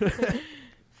 or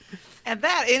and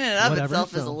that in and of whatever,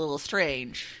 itself is a little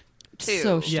strange too.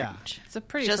 So strange. Yeah. It's a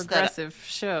pretty Just progressive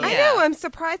show. Yeah. I know. I'm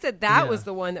surprised that Yeah. was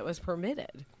the one that was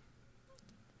permitted.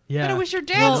 yeah, But it was your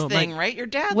dad's Well, thing, right? Your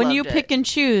dad When loved you it. pick and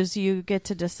choose, you get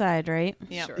to decide, right?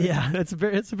 Yeah. Sure. Yeah, it's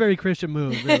a very Christian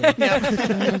move. Really.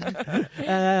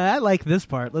 I like this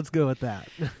part. Let's go with that.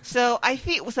 So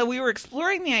we were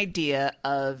exploring the idea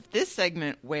of this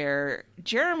segment where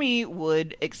Jeremy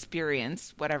would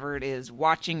experience whatever it is,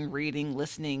 watching, reading,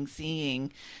 listening,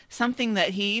 seeing something that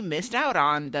he missed out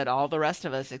on that all the rest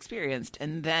of us experienced,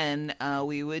 and then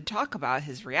we would talk about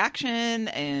his reaction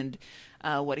and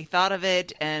what he thought of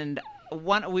it. And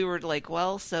we were like,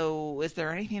 well, so is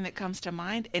there anything that comes to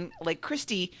mind? And like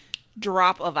Christy,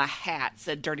 drop of a hat,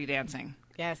 said Dirty Dancing.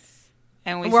 Yes.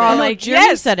 And we We're said, all Like like, Jeremy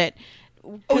yes! said it.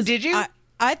 oh, did you?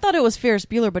 I thought it was Ferris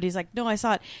Bueller, but he's like, no, I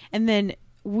saw it. And then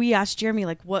we asked Jeremy,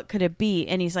 like, what could it be?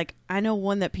 And he's like, I know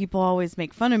one that people always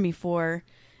make fun of me for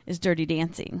is Dirty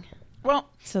Dancing. Well,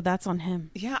 So that's on him.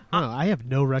 yeah. Oh, I have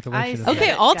no recollection of I- that.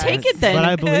 Okay, I'll guys. take it then. But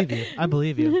I believe you. I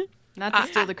believe you. Not to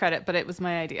steal the credit, but it was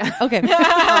my idea. Okay. Yay!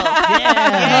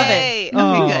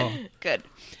 Oh. Okay, good.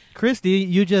 Christy,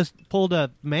 you just pulled a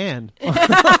man.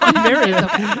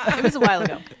 It was a while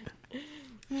ago.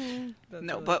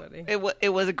 No, but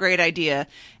it was a great idea,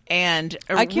 and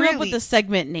I came up with really- the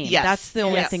segment name. Yes. That's the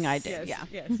only Yes. thing I did. Yeah.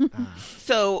 Yes.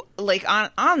 So, like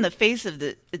on the face of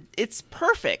it's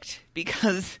perfect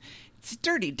because it's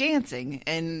Dirty Dancing,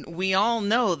 and we all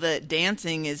know that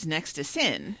dancing is next to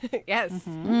sin Yes.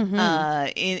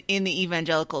 in the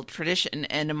evangelical tradition.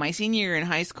 And in my senior year in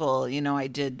high school, I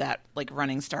did that like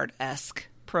Running Start-esque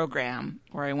program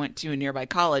where I went to a nearby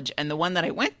college, and the one that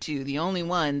I went to, the only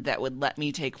one that would let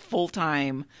me take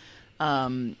full-time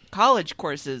college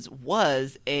courses,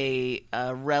 was a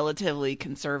relatively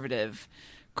conservative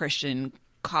Christian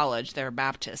college. They're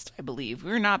Baptist, I believe.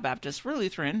 We're not Baptist, we're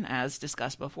Lutheran, as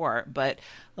discussed before, but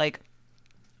like,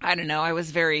 I don't know, I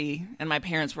was very, and my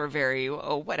parents were very,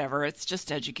 oh, whatever, it's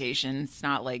just education. It's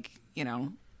not like,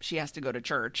 she has to go to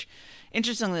church.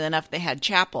 Interestingly enough, they had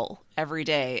chapel every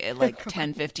day at like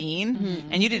 10:15,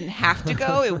 and you didn't have to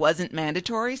go. It wasn't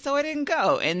mandatory, so I didn't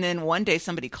go. And then one day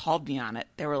somebody called me on it.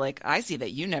 They were like, I see that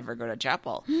you never go to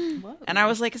chapel. And I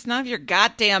was like, it's none of your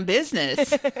goddamn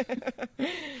business.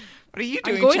 What are you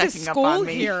doing I'm going to checking up on school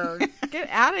me? here. Get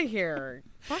out of here.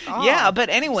 Fuck off. Yeah, but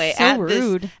anyway, So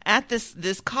rude. at this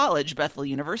college, Bethel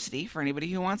University, for anybody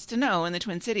who wants to know, in the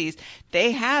Twin Cities,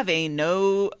 they have a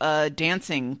no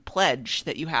dancing pledge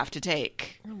that you have to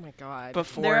take Oh my god.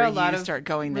 before There are a lot you of start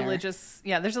going there.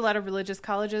 there's a lot of religious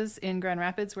colleges in Grand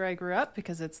Rapids where I grew up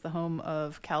because it's the home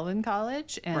of Calvin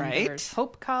College and Right. there's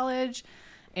Hope College,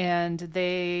 and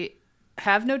they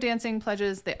have no dancing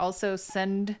pledges. They also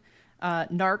send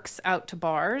narcs out to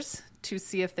bars to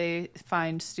see if they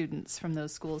find students from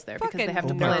those schools there because they Fucking have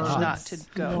to Oh my pledge God. not to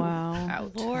go Wow.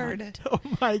 out. Lord, Oh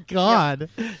my God.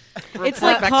 It's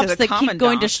like back to cops the that keep going to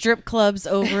commandant. strip clubs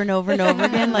over and over and over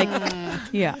again. Like,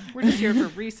 yeah. We're just here for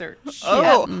research.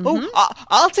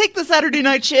 I'll take the Saturday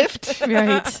night shift.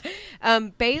 Right.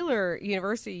 Baylor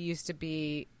University used to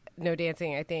be no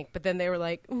dancing, I think, but then they were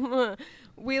like,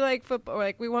 we like football,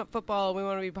 like we want football, we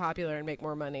want to be popular and make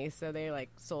more money, so they like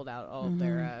sold out all of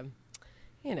their,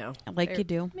 Like their- you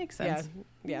do. Makes Yeah, sense.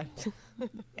 yeah.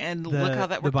 And look how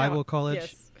that the worked Bible out.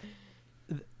 college.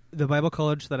 Yes. The Bible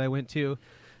college that I went to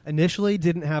initially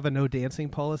didn't have a no dancing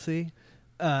policy.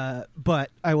 But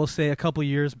I will say a couple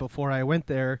years before I went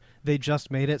there, they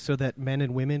just made it so that men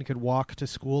and women could walk to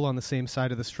school on the same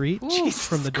side of the street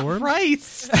from the dorms.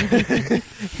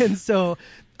 Christ. And so,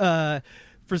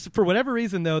 for whatever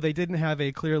reason, though, they didn't have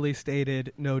a clearly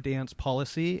stated no dance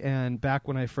policy. And back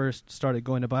when I first started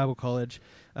going to Bible college,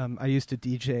 I used to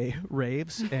DJ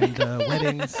raves and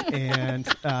weddings and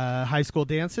high school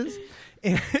dances.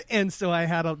 And so I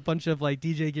had a bunch of like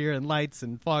DJ gear and lights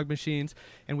and fog machines,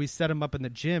 and we set them up in the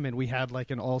gym, and we had like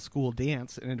an all-school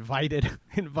dance and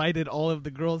invited all of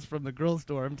the girls from the girls'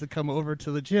 dorm to come over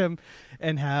to the gym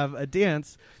and have a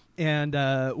dance. And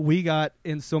we got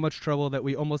in so much trouble that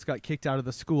we almost got kicked out of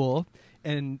the school.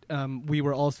 And we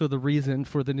were also the reason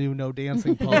for the new no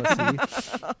dancing policy.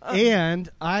 And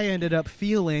I ended up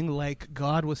feeling like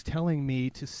God was telling me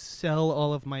to sell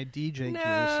all of my DJ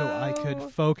gear so I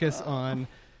could focus on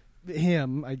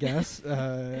him, I guess.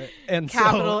 And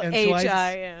Capital so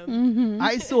H-I-M.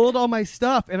 I sold all my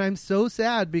stuff, and I'm so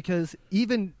sad because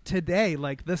even today,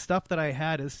 like the stuff that I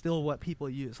had is still what people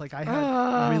use. Like I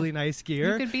had really nice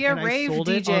gear. You could be a and rave I sold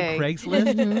DJ. it on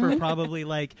Craigslist for probably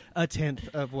like a tenth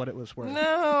of what it was worth.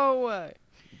 No.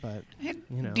 but you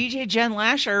know, DJ Jen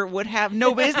Lasher would have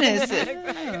no business if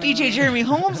DJ Jeremy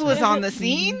Holmes was on the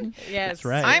scene. Yes, that's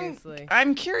right.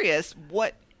 I'm curious,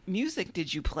 what music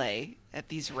did you play at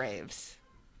these raves?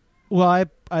 Well,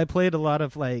 I played a lot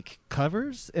of like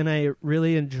covers, and I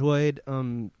really enjoyed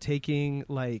taking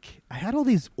like I had all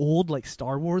these old like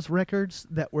Star Wars records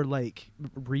that were like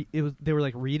they were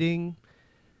like reading.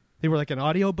 They were like an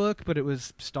audiobook, but it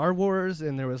was Star Wars,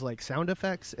 and there was like sound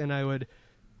effects, and I would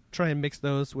try and mix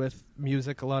those with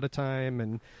music a lot of time,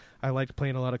 and I liked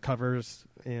playing a lot of covers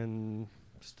and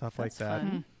stuff like that.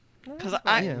 Because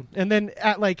and then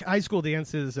at like high school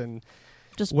dances and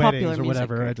just weddings or music,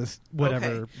 whatever, right? I just whatever.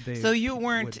 Okay. They so you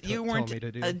weren't tell me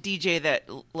to do. a DJ that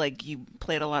like you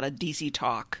played a lot of DC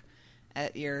Talk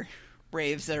at your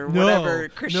raves or whatever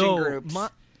Christian groups.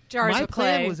 Jars my of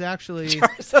plan clay. was actually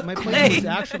Plan was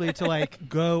actually to like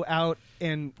go out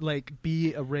and like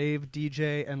be a rave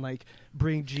DJ and like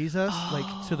bring Jesus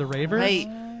like to the ravers. Right.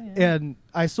 And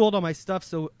I sold all my stuff,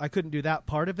 so I couldn't do that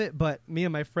part of it. But me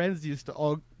and my friends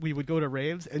we would go to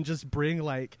raves and just bring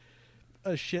like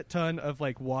a shit ton of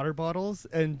like water bottles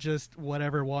and just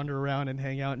whatever, wander around and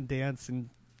hang out and dance and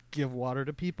give water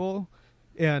to people.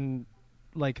 And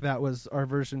like that was our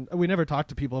version. We never talked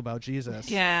to people about Jesus.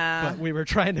 Yeah. But we were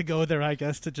trying to go there, I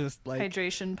guess, to just like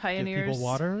Hydration give pioneers. people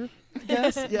water.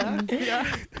 Yes, yeah.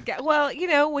 Well, you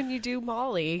know, when you do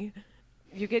Molly,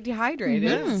 you get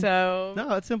dehydrated. So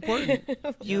No, it's important.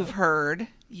 You've heard.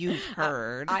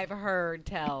 I've heard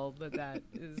tell that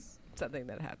is something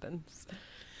that happens.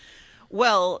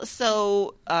 Well,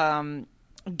 so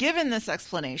given this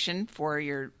explanation for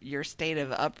your state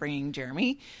of upbringing,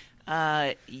 Jeremy,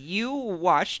 you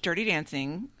watched Dirty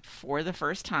Dancing for the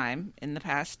first time in the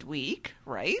past week,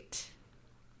 right?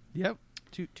 Yep.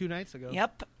 Two nights ago.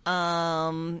 Yep.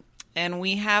 And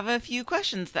we have a few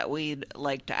questions that we'd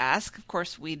like to ask. Of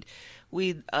course, we'd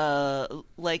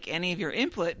like any of your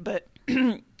input, but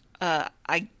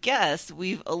I guess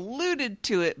we've alluded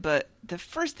to it, but the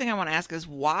first thing I want to ask is,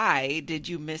 why did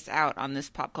you miss out on this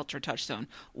pop culture touchstone?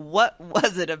 What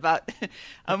was it about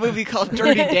a movie called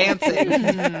Dirty Dancing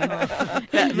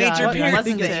that made your I parents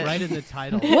think think it's right in the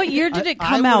title. What year did it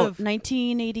come I out? would've-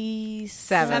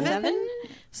 1987.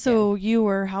 So you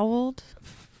were how old?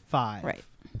 5. Right.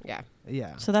 Yeah.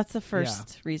 Yeah. So that's the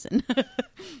first reason.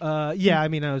 Yeah, I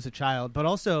mean, I was a child, but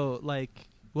also like,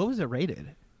 what was it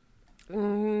rated? It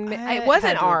wasn't had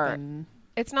to have R. been-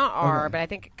 It's not R, Okay. but I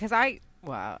think because I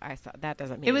saw that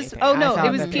doesn't mean It was anything. oh I no, saw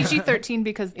it was the- PG-13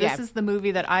 because this Yeah. is the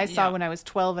movie that I saw Yeah. when I was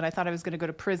 12 and I thought I was going to go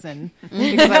to prison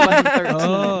because I wasn't 13.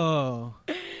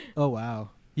 Oh wow.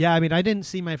 Yeah, I mean, I didn't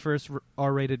see my first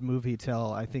R-rated movie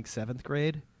till I think 7th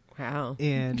grade, Wow.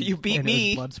 and You beat and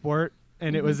me. It was Bloodsport,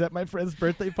 and it was at my friend's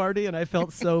birthday party, and I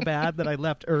felt so bad that I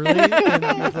left early and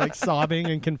I was like sobbing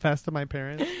and confessed to my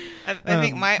parents. I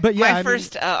think my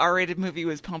first R-rated movie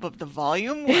was Pump Up the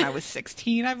Volume when I was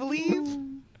 16, I believe.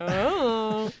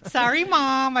 Oh, Sorry,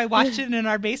 Mom. I watched it in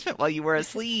our basement while you were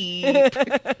asleep.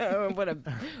 what a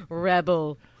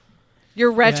rebel!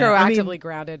 You're retroactively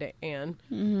grounded,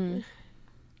 Anne.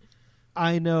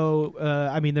 I know.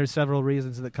 I mean, there's several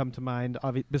reasons that come to mind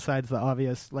besides the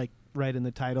obvious, like right in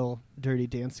the title, Dirty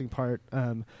Dancing part.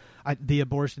 The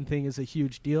abortion thing is a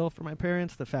huge deal for my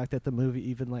parents. The fact that the movie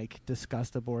even like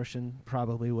discussed abortion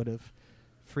probably would have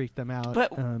freaked them out.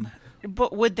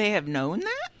 But would they have known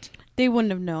that? They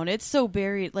wouldn't have known. It's so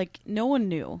buried. Like no one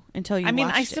knew until you. I mean,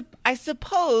 watched it. I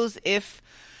suppose if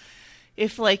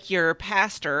like your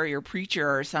pastor, your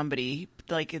preacher, or somebody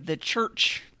like the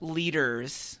church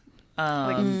leaders.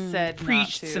 Said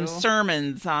preached not to. some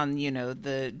sermons on,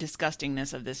 the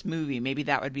disgustingness of this movie. Maybe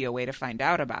that would be a way to find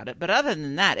out about it. But other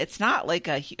than that, it's not like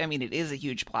it is a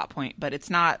huge plot point, but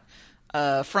it's not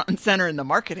front and center in the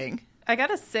marketing. I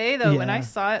gotta say though, when Yeah. I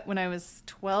saw it when I was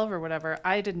 12 or whatever,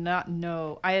 I did not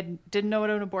know. Didn't know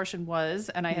what an abortion was,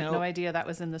 and I had no idea that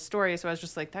was in the story. So I was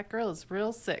just like, that girl is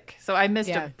real sick. So I missed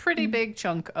Yeah. a pretty big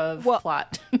chunk of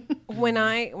plot. When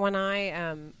I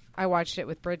watched it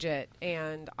with Bridget,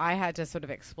 and I had to sort of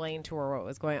explain to her what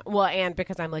was going on. Well, and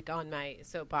because I'm like on my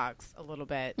soapbox a little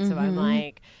bit, so I'm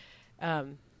like,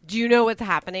 do you know what's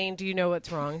happening? Do you know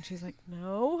what's wrong? She's like,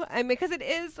 no. I mean, because it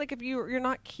is like if you're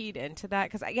not keyed into that.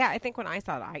 Because I think when I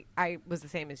saw it, I was the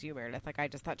same as you, Meredith. Like I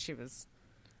just thought she was.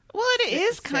 Well, it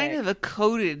is kind of a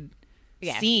coded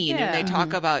scene, and they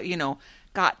talk about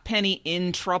got Penny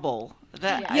in trouble.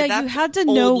 That's you had to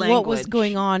know old what was language.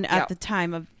 going on at Yep. the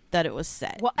time that it was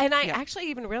set. Well, and I actually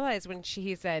even realized when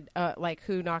he said, like,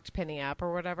 who knocked Penny up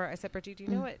or whatever, I said, Bridget, do you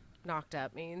know what knocked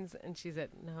up means? And she said,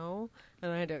 no.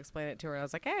 And I had to explain it to her. I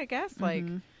was like, hey, I guess, like,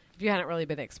 if you hadn't really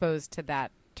been exposed to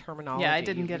that terminology. Yeah, I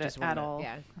didn't you get just it at wouldn't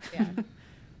have- all. Yeah.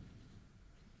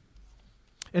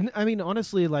 And I mean,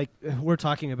 honestly, like we're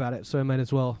talking about it, so I might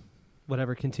as well,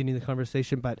 continue the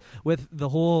conversation. But with the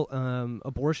whole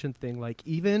abortion thing, like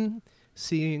even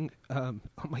seeing, oh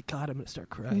my God, I'm gonna start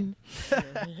crying.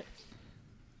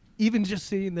 Even just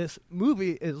seeing this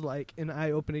movie is like an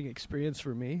eye-opening experience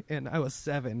for me, and I was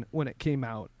 7 when it came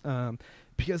out,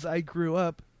 because I grew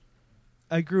up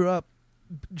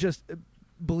just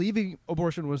believing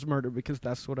abortion was murder because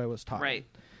that's what I was taught, Right.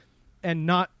 and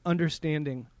not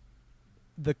understanding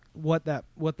what that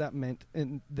meant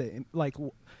and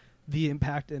the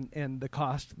impact and the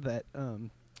cost that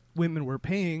women were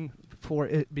paying for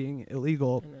it being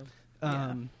illegal.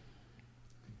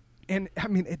 And I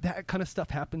mean, that kind of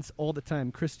stuff happens all the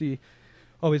time. Christy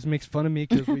always makes fun of me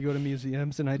because we go to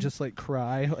museums and I just like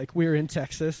cry. Like we were in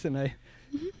Texas and I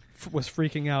was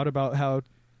freaking out about how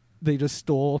they just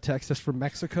stole Texas from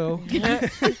Mexico.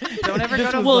 Don't ever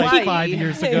go to was Hawaii. like 5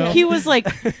 years ago. He was like,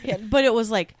 but it was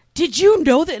like, did you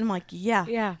know that? And I'm like,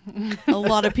 yeah. A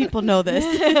lot of people know this.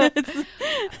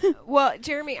 Well,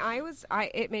 Jeremy,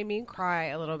 it made me cry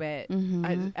a little bit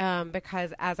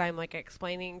because as I'm like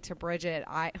explaining to Bridget,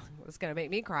 it was going to make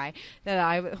me cry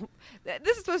that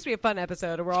this is supposed to be a fun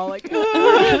episode and we're all like, but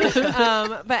It's as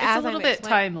a little I'm bit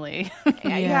timely.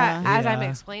 as I'm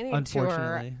explaining to her,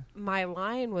 Unfortunately. my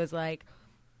line was like,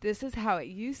 this is how it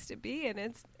used to be, and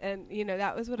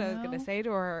that was what I was going to say to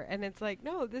her, and it's like,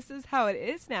 no, this is how it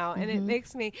is now, and it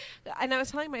makes me. And I was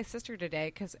telling my sister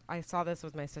today because I saw this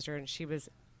with my sister, and she was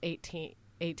 18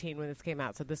 when this came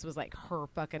out, so this was like her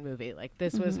fucking movie, like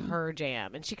this was her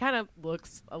jam, and she kind of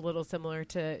looks a little similar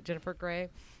to Jennifer Grey,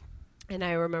 and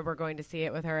I remember going to see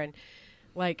it with her, and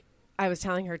like. I was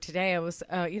telling her today, it was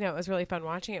really fun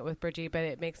watching it with Bridgie, but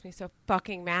it makes me so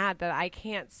fucking mad that I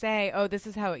can't say, oh, this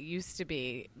is how it used to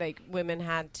be. Like women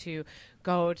had to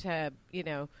go to,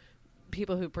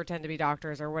 people who pretend to be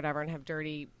doctors or whatever and have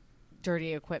dirty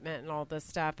equipment and all this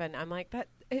stuff. And I'm like, that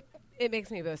it makes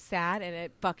me both sad and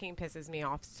it fucking pisses me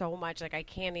off so much. Like I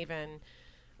can't even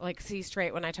like see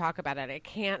straight when I talk about it. I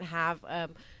can't have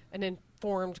an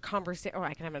informed conversation, or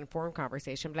I can have an informed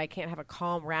conversation, but I can't have a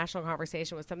calm, rational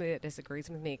conversation with somebody that disagrees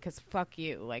with me because fuck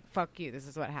you. This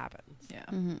is what happens. Yeah.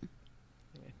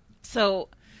 So,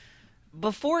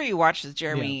 before you watched this,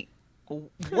 Jeremy,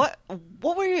 what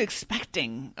were you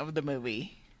expecting of the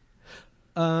movie?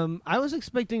 I was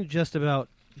expecting just about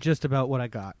what I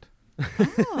got.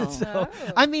 Oh. So,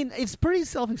 I mean, it's pretty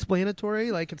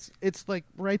self-explanatory. Like it's like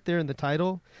right there in the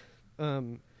title.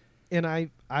 And I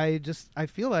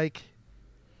feel like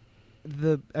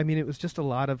it was just a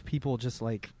lot of people just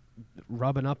like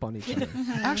rubbing up on each other.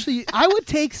 Actually, I would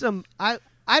take some. I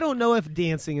don't know if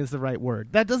dancing is the right word.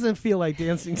 That doesn't feel like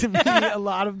dancing to me. A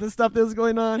lot of the stuff that was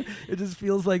going on, it just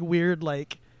feels like weird,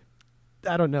 like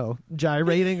I don't know,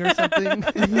 gyrating or something.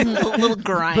 A little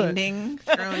grinding.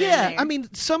 Thrown in there. I mean,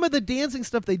 some of the dancing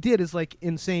stuff they did is like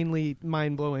insanely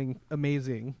mind-blowing,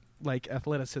 amazing, like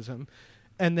athleticism,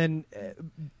 and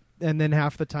then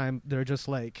half the time they're just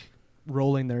like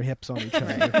rolling their hips on each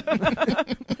other.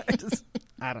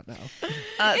 I don't know.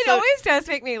 It always does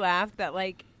make me laugh that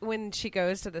like when she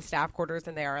goes to the staff quarters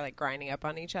and they are like grinding up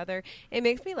on each other, it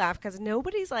makes me laugh because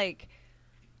nobody's like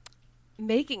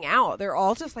making out. They're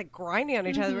all just like grinding on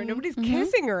each other and nobody's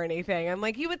kissing or anything. I'm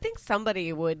like, you would think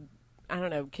somebody would, I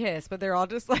don't know, kiss, but they're all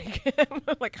just like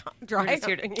like dry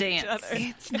here to dance. each other.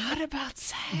 It's not about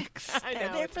sex. I They're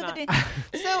know, there it's for the not.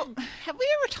 dance. So, have we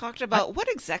ever talked about what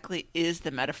exactly is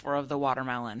the metaphor of the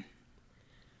watermelon?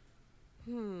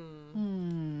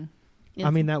 I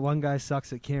mean, that one guy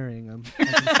sucks at carrying them. I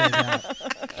can say that.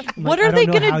 What Like, are I they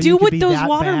don't know going how to you do could with be those that bad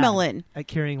watermelon? at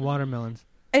carrying watermelons?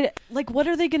 Like, what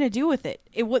are they going to do with it?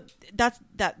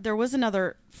 There was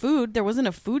another food. There wasn't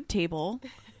a food table.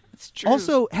 It's true.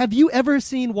 Also, have you ever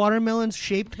seen watermelons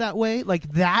shaped that way,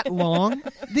 like that long?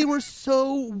 They were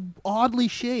so oddly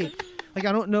shaped. Like,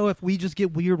 I don't know if we just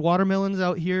get weird watermelons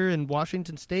out here in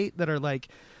Washington State that are like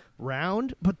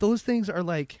round, but those things are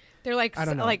like, They're like I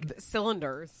don't know. like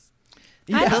cylinders.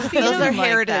 Those seen are them like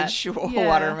heritage that. Yeah.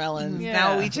 watermelons. Yeah.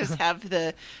 Now we just have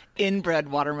the inbred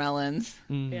watermelons.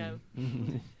 Yeah.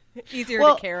 Easier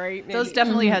Well, to carry. Maybe. Those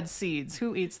definitely had seeds.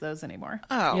 Who eats those anymore?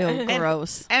 Oh, Ew,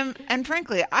 gross. And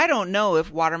frankly, I don't know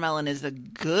if watermelon is a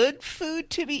good food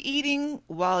to be eating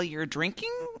while you're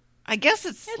drinking. I guess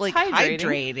it's like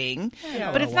hydrating,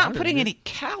 Yeah. but it's not water, putting yeah. any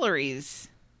calories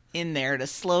in there to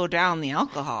slow down the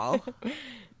alcohol.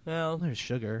 Well, there's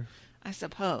sugar. I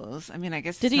suppose. I mean, I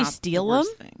guess Did it's he not steal the them?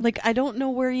 worst thing. Like, I don't know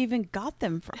where he even got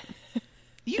them from.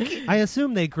 I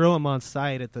assume they grow them on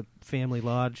site at the family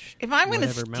lodge. If I'm going to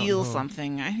steal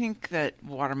something, I think that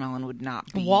watermelon would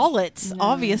not be. Wallets,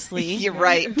 obviously. You're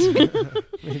right.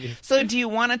 So do you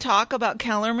want to talk about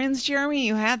Kellerman's, Jeremy?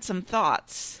 You had some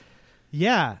thoughts.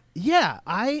 Yeah.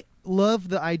 I love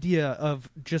the idea of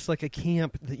just like a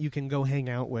camp that you can go hang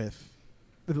out with.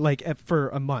 Like for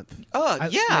a month. Oh,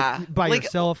 yeah. Like, by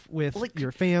yourself with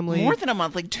your family. More than a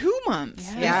month, like 2 months.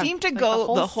 Yeah. They seem to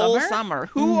go the whole summer.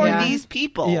 Who are these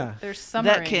people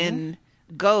that can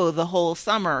go the whole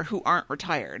summer who aren't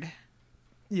retired?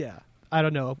 Yeah. I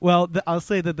don't know. Well, I'll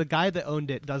say that the guy that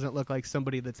owned it doesn't look like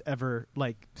somebody that's ever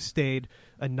like stayed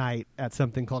a night at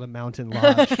something called a mountain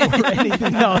lodge or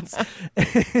anything else.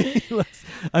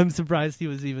 I'm surprised he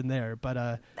was even there. But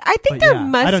I think there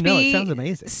must I don't know. be it sounds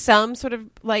amazing. Some sort of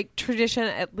like tradition,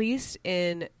 at least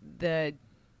in the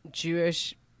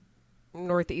Jewish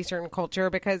northeastern culture,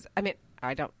 because I mean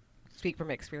I don't speak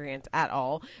from experience at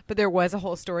all, but there was a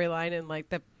whole storyline in like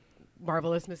the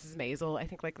Marvelous Mrs. Maisel, I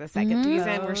think like the second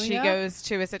season where she goes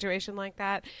to a situation like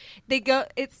that.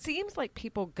 It seems like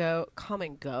people come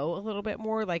and go a little bit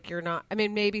more. Like you're not, I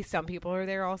mean, maybe some people are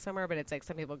there all summer, but it's like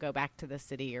some people go back to the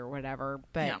city or whatever.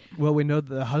 But well, we know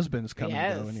the husbands come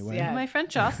and go anyway. Yeah. My friend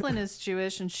Jocelyn is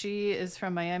Jewish and she is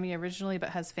from Miami originally, but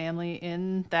has family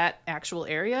in that actual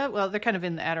area. Well, they're kind of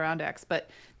in the Adirondacks, but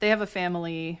they have a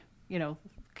family,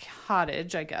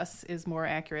 cottage, I guess is more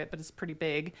accurate, but it's pretty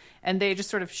big, and they just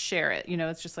sort of share it.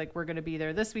 It's just like, we're going to be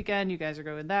there this weekend, you guys are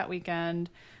going that weekend,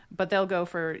 but they'll go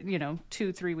for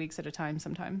 2-3 weeks at a time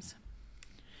sometimes.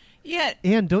 Yeah.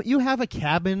 And don't you have a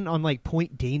cabin on like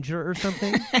Point Danger or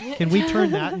something? Can we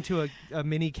turn that into a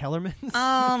mini Kellerman's?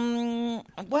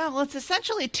 Well, it's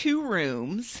essentially 2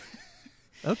 rooms.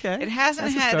 Okay. It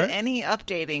hasn't had any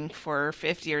updating for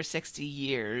 50 or 60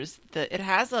 years. It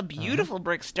has a beautiful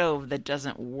brick stove that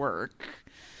doesn't work.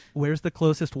 Where's the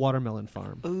closest watermelon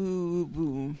farm?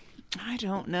 Ooh, I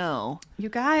don't know. You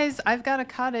guys, I've got a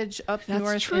cottage up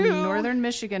north in northern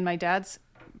Michigan. My dad's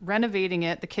renovating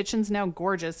it. The kitchen's now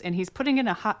gorgeous, and he's putting in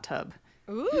a hot tub.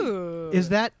 Ooh. Is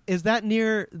that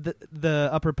near the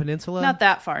Upper Peninsula? Not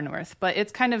that far north, but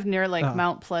it's kind of near like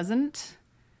Mount Pleasant.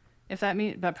 If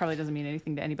that probably doesn't mean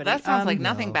anything to anybody. That sounds like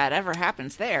nothing bad ever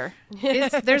happens there.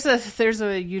 There's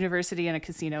a university and a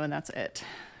casino, and that's it.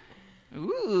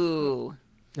 Ooh.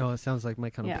 Oh, it sounds like my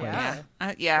kind of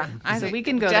place. Yeah. So we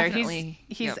can go there.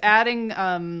 He's adding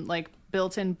like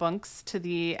built-in bunks to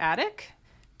the attic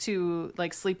to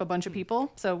like sleep a bunch of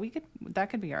people. So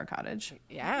that could be our cottage.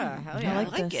 Yeah, hell yeah. I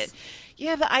like it.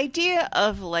 Yeah, the idea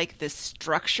of like this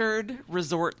structured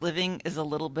resort living is a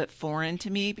little bit foreign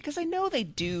to me, because I know they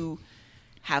do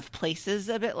have places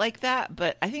a bit like that,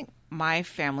 but I think my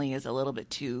family is a little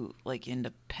bit too like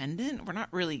independent. We're not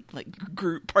really like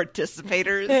group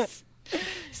participators.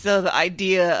 So the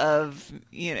idea of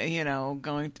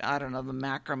going to, I don't know, the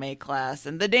macrame class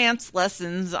and the dance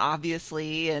lessons,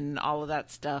 obviously, and all of that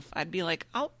stuff, I'd be like,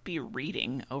 I'll be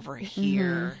reading over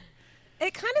here.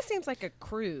 It kind of seems like a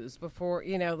cruise before,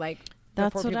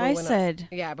 That's what I said.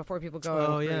 Yeah, before people go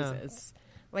on cruises.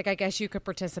 Like, I guess you could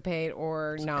participate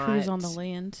or not. Cruise on the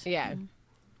land. Yeah.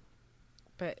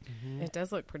 But it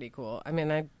does look pretty cool. I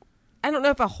mean, I don't know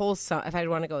if if I'd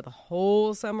want to go the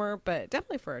whole summer, but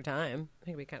definitely for a time. I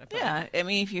think it'd be kind of fun. Yeah, I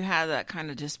mean, if you had that kind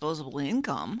of disposable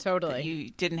income, totally, that you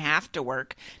didn't have to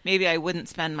work. Maybe I wouldn't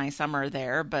spend my summer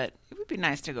there, but it would be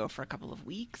nice to go for a couple of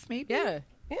weeks, maybe. Yeah.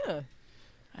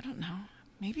 I don't know.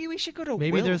 Maybe we should go to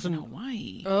Wills in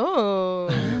Hawaii. Oh.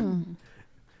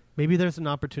 Maybe there's an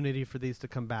opportunity for these to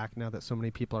come back now that so many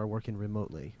people are working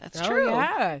remotely. That's true.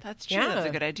 Yeah. That's true. That's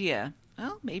a good idea.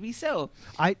 Well, maybe so.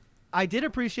 I did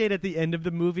appreciate at the end of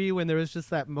the movie when there was just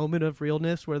that moment of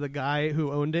realness where the guy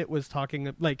who owned it was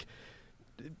talking, like,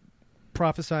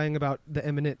 prophesying about the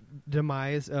imminent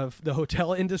demise of the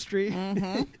hotel industry.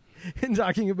 And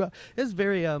talking about, it was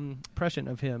very prescient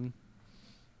of him.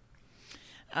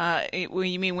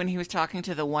 You mean when he was talking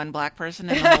to the one black person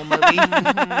in the whole movie?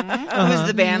 Who's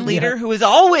the band leader? Who is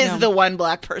always the one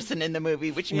black person in the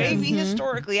movie, which may be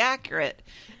historically accurate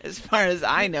as far as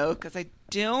I know, because I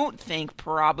don't think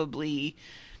probably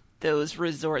those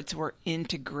resorts were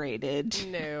integrated.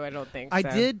 No, I don't think so.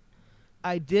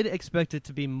 I did expect it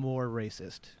to be more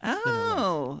racist.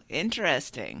 Oh,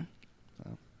 interesting.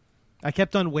 So, I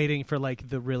kept on waiting for like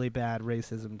the really bad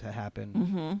racism to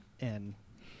happen, and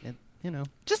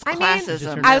just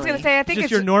classism. I was going to say, I think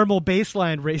it's your normal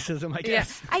baseline racism, I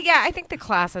guess. I think the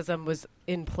classism was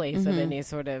in place of any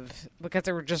sort of, because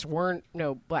there just weren't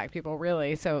no black people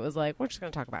really, so it was like, we're just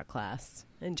going to talk about class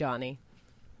and Johnny.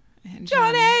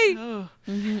 Johnny!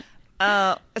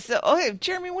 Oh. So,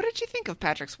 Jeremy, what did you think of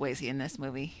Patrick Swayze in this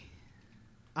movie?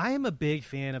 I am a big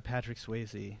fan of Patrick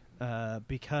Swayze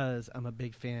because I'm a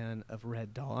big fan of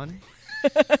Red Dawn.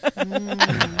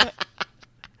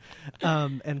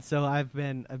 And so I've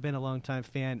been a long time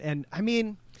fan. And I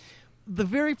mean, the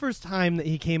very first time that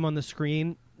he came on the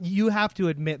screen, you have to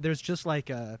admit there's just like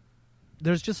an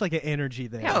energy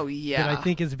there. Oh yeah, that I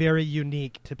think is very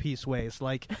unique to Peace Ways.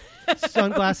 Like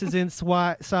sunglasses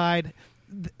inside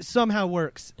somehow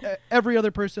works. Every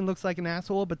other person looks like an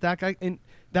asshole, but that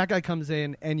guy comes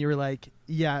in and you're like,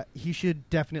 yeah, he should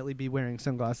definitely be wearing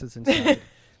sunglasses inside.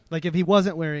 Like if he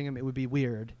wasn't wearing them, it would be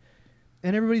weird.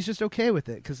 And everybody's just okay with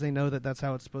it because they know that that's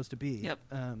how it's supposed to be. Yep.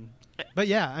 But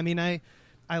yeah, I mean, I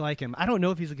like him. I don't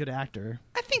know if he's a good actor.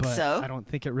 I think so. I don't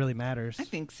think it really matters. I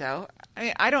think so.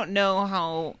 I don't know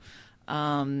how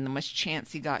much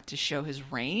chance he got to show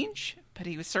his range, but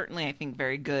he was certainly, I think,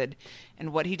 very good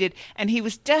in what he did. And he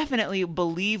was definitely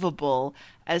believable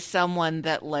as someone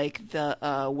that, like, the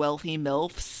wealthy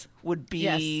MILFs would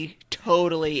be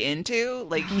totally into.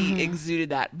 Like, he exuded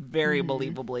that very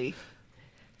believably.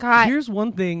 God. Here's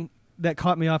one thing that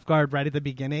caught me off guard right at the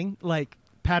beginning. Like,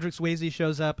 Patrick Swayze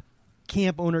shows up,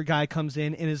 camp owner guy comes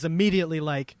in and is immediately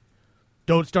like,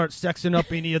 don't start sexing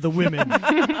up any of the women.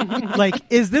 Like,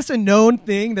 is this a known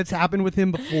thing that's happened with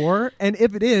him before? And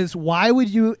if it is, why would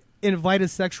you invite a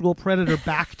sexual predator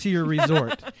back to your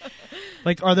resort?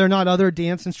 Like, are there not other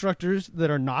dance instructors that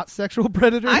are not sexual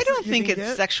predators? I don't think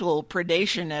it's sexual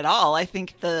predation at all. I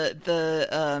think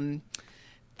the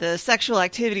sexual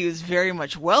activity was very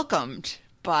much welcomed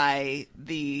by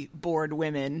the bored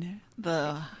women,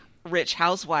 the rich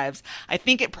housewives. I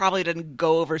think it probably didn't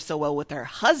go over so well with their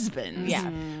husbands,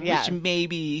 which may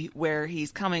be where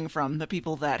he's coming from, the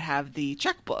people that have the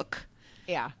checkbook.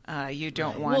 Yeah. You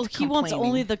don't want Well, he wants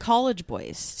only the college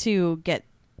boys to get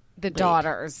the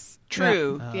daughters.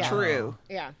 True. Yeah. True.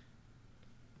 Yeah.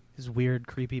 His weird,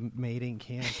 creepy mating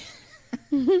camp.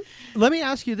 Let me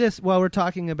ask you this while we're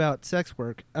talking about sex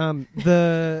work.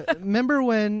 Remember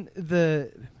when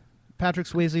the Patrick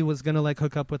Swayze was going to like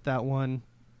hook up with that one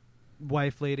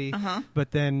wife lady,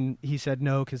 but then he said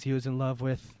no because he was in love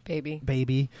with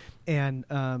baby, and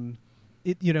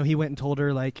he went and told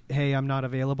her like, hey, I'm not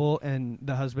available, and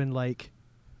the husband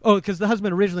because the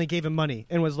husband originally gave him money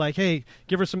and was like, hey,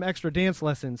 give her some extra dance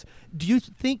lessons. Do you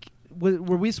think were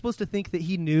we supposed to think that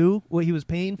he knew what he was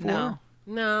paying for?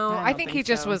 No, I think he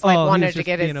just so. was like wanted he was to just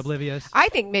get being his. Oblivious. I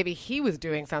think maybe he was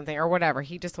doing something or whatever.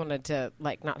 He just wanted to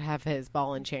like not have his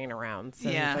ball and chain around. So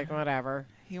he's like, whatever.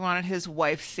 He wanted his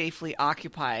wife safely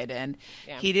occupied, and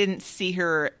he didn't see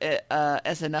her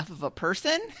as enough of a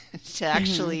person to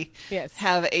actually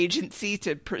have agency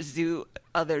to pursue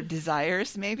other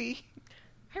desires. Maybe.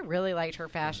 I really liked her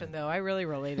fashion, though. I really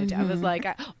related to. I was like,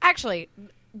 actually.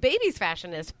 Baby's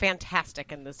fashion is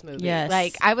fantastic in this movie. Yes.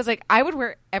 Like, I was like, I would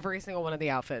wear every single one of the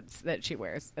outfits that she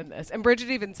wears in this. And Bridget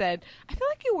even said, I feel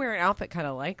like you wear an outfit kind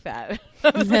of like that. I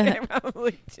was like, I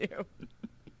probably do.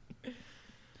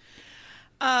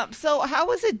 So how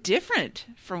was it different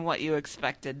from what you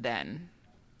expected then?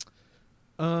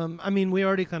 I mean, we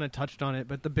already kind of touched on it,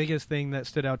 but the biggest thing that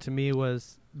stood out to me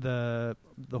was the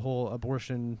whole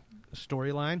abortion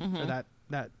storyline, or that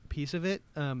piece of it.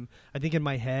 I think in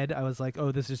my head I was like,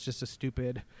 oh, this is just a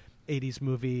stupid 80s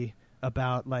movie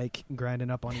about like grinding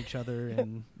up on each other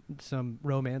and some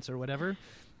romance or whatever.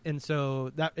 And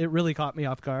so that it really caught me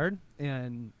off guard.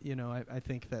 And I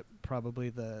think that probably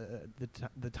the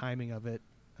timing of it,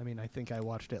 I mean, I think I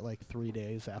watched it like 3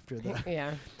 days after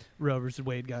the Roe versus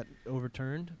Wade got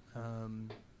overturned,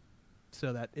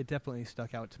 so that it definitely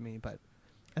stuck out to me. But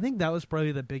I think that was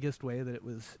probably the biggest way that it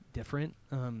was different.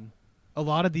 A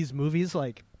lot of these movies,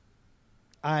 like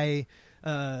when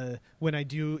I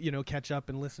do, catch up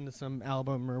and listen to some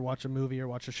album or watch a movie or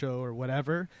watch a show or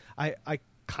whatever, I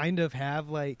kind of have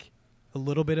like a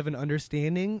little bit of an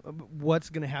understanding of what's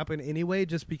going to happen anyway,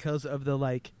 just because of the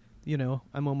like,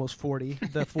 I'm almost 40,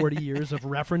 the 40 years of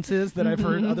references that I've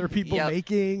heard other people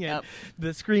making and the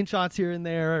screenshots here and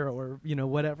there or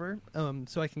whatever.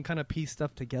 So I can kind of piece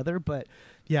stuff together. But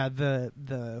yeah,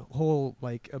 the whole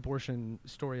like abortion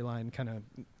storyline kind of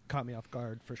caught me off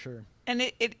guard for sure. And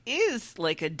it is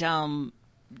like a dumb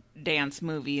dance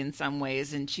movie in some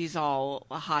ways, and she's all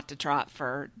hot to trot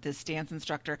for this dance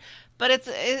instructor. But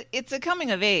it's a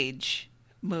coming of age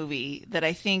movie that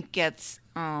I think gets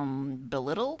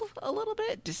belittled a little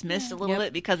bit, dismissed a little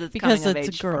bit because it's coming of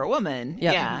age for a woman,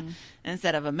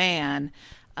 instead of a man.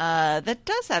 That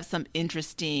does have some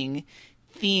interesting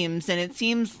themes, and it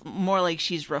seems more like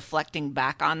she's reflecting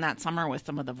back on that summer with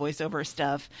some of the voiceover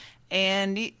stuff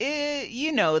And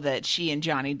you know that she and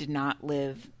Johnny did not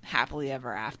live happily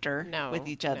ever after with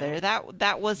each other. No.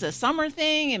 That was a summer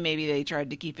thing, and maybe they tried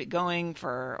to keep it going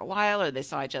for a while, or they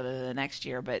saw each other the next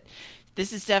year. But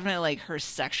this is definitely like her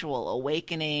sexual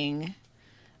awakening.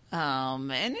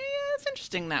 And it's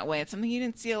interesting that way. It's something you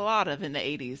didn't see a lot of in the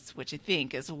 80s, which I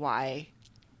think is why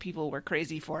people were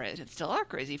crazy for it and still are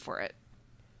crazy for it.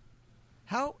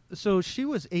 So she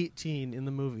was 18 in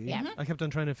the movie. Yeah. I kept on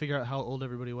trying to figure out how old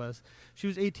everybody was. She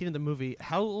was 18 in the movie.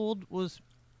 How old was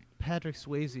Patrick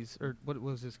Swayze's, or what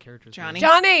was his character's Johnny. name?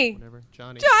 Johnny. Whatever.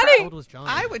 Johnny. Johnny! How old was Johnny?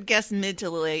 I would guess mid to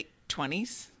late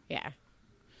 20s. Yeah.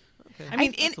 Okay. I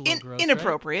mean, That's a little gross,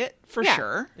 inappropriate for Yeah.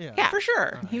 sure. Yeah. For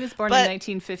sure. He was born But- in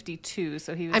 1952,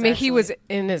 so he was. I mean, he actually- was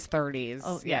in his 30s.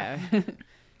 Oh, yeah.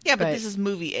 Yeah, but But- this is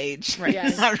movie age, Right.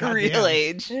 It's not God real damn.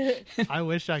 age. I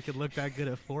wish I could look that good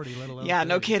at 40, let alone Yeah,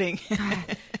 no 30. kidding.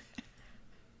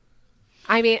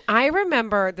 I mean, I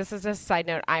remember, this is a side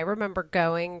note, I remember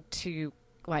going to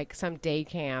like some day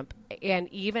camp, and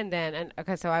even then, and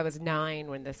okay, so I was 9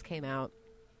 when this came out,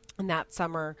 and that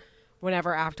summer,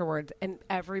 whenever afterwards, and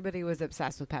everybody was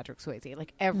obsessed with Patrick Swayze.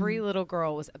 Like every little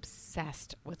girl was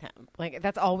obsessed with him. Like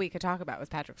that's all we could talk about was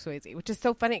Patrick Swayze, which is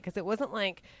so funny because it wasn't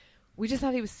like, we just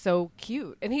thought he was so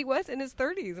cute, and he was in his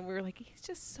 30s, and we were like, he's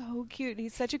just so cute, and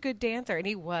he's such a good dancer, and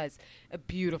he was a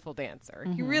beautiful dancer.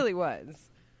 He really was.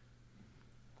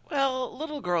 Well,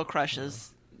 little girl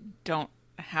crushes don't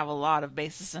have a lot of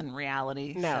basis in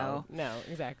reality. No, So. no,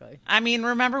 exactly. I mean,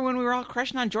 remember when we were all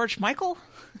crushing on George Michael?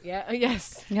 Yeah.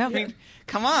 Yes. Yeah. I mean,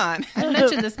 come on. I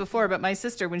mentioned this before, but my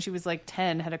sister, when she was like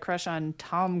 10, had a crush on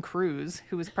Tom Cruise,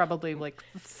 who was probably like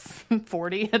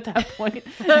 40 at that point.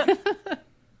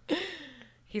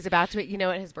 He's about to be. You know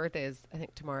what his birthday is? I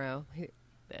think tomorrow.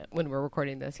 When we're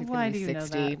recording this, he's Why going to be do you know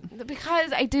 60.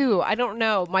 Because I do. I don't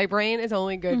know. My brain is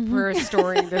only good for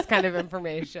storing this kind of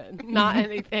information, not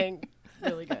anything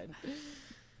really good.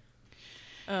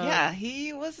 Yeah,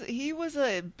 he was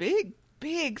a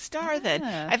big star then.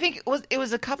 Yeah. I think it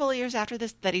was a couple of years after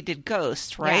this that he did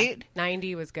Ghost, right? Yeah,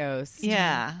 90 was Ghost.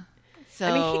 Yeah. So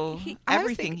I mean, I was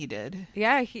everything thinking- he did.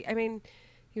 Yeah. I mean,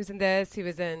 he was in this. He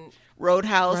was in.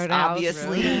 Roadhouse, Roadhouse,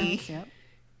 obviously. Yep.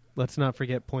 Let's not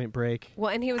forget Point Break.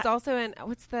 Well, and he was also in.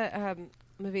 What's the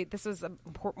movie? This was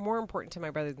more important to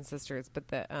my brothers and sisters, but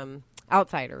the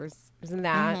Outsiders. He was in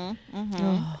that.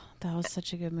 Oh, that was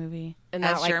such a good movie. And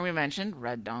As that, like, Jeremy mentioned,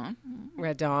 Red Dawn.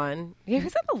 Red Dawn. Yeah, he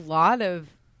was in a lot of.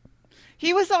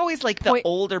 He was always like Point- the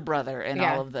older brother in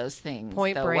Yeah. all of those things.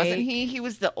 Point though, wasn't Break. he? He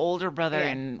was the older brother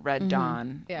Yeah. in Red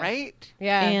Dawn, Yeah. right?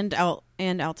 Yeah.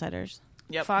 And Outsiders.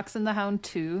 Yep. Fox and the Hound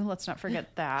 2. Let's not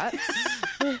forget that.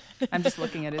 I'm just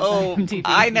looking at his Oh, IMDb.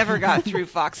 I never got through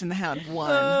Fox and the Hound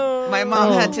 1. My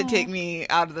mom had to take me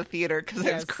out of the theater because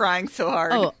I was Yes. crying so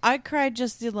hard. Oh, I cried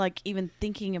just like even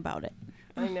thinking about it.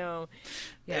 I know.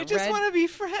 Yeah, I just Red- want to be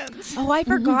friends. Oh, I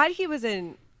forgot he was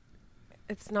in.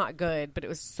 It's not good, but it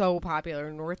was so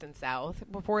popular. North and South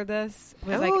before this. It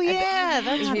was Oh, like, yeah,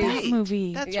 that's Not right. that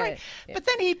movie. That's Yeah, right. yeah. But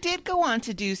then he did go on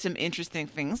to do some interesting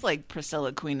things like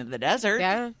Priscilla, Queen of the Desert.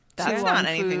 Yeah. That's Yeah. not Wong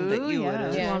anything that Fu, you yeah. would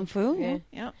have. Yeah. Wong Fu. Yeah.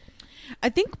 Yeah. I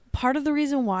think part of the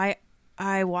reason why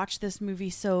I watched this movie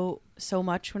so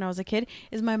much when I was a kid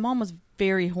is my mom was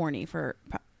very horny for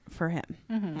him,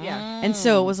 Yeah. and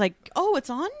so it was like, oh, it's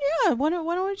on. Yeah, why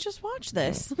don't we just watch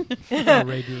this? Oh,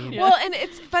 Ray Dean. Well, and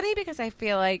it's funny because I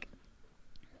feel like,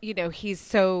 he's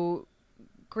so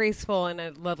graceful and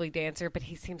a lovely dancer, but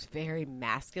he seems very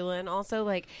masculine also.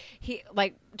 Like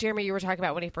Jeremy, you were talking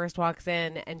about when he first walks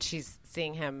in and she's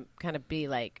seeing him kind of be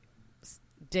like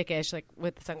dickish, like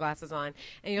with the sunglasses on,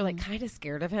 and you're like kind of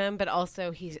scared of him, but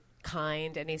also he's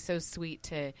kind and he's so sweet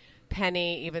to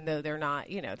Penny, even though they're not,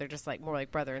 they're just like more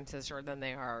like brother and sister than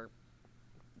they are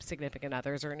significant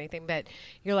others or anything. But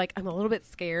you're like, I'm a little bit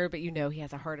scared, but he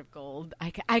has a heart of gold.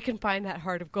 I can find that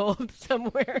heart of gold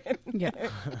somewhere. Yeah.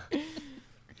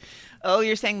 Oh,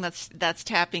 you're saying that's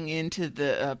tapping into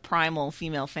the primal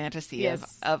female fantasy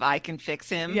Yes. of I can fix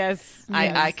him. Yes.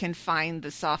 I can find the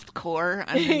soft core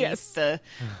underneath Yes.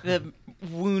 the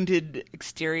wounded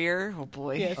exterior. Oh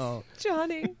boy. Yes. Oh.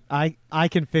 Johnny. I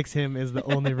can fix him is the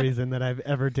only reason that I've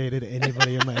ever dated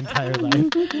anybody in my entire life.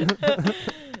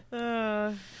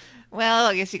 Well,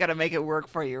 I guess you got to make it work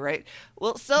for you, right?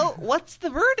 Well, so what's the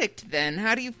verdict then?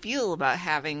 How do you feel about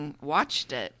having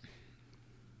watched it?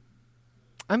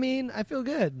 I mean, I feel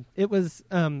good. It was,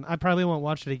 I probably won't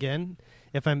watch it again.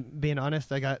 If I'm being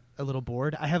honest, I got a little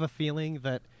bored. I have a feeling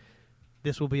that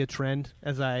this will be a trend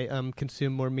as I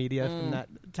consume more media from that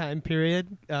time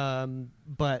period.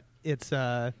 But it's,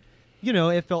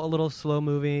 it felt a little slow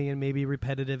moving and maybe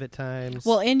repetitive at times.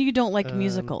 Well, and you don't like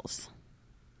musicals.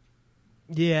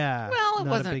 Yeah. Well, it not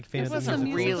wasn't. a big fan It of the wasn't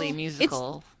musicals. really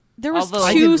musical. There was Although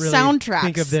I two didn't really soundtracks.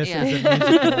 think of this Yeah. as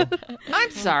a musical.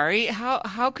 I'm sorry.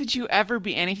 How could you ever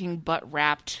be anything but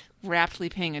raptly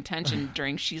paying attention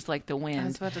during "She's Like the I was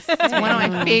Wind"? about to say. It's one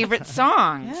of my favorite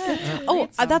songs. Oh,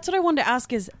 that's what I wanted to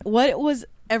ask is what was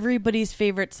everybody's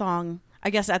favorite song, I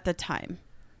guess, at the time?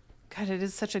 God, it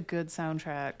is such a good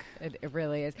soundtrack. It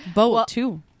really is. Both, Well,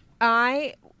 too.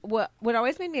 What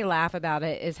always made me laugh about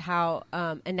it is how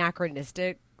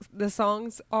anachronistic the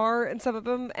songs are in some of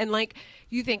them, and like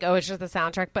you think, oh, it's just the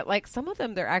soundtrack, but like some of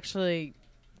them, they're actually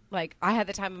like I Had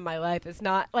the Time of My Life. It's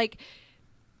not like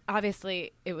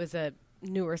obviously it was a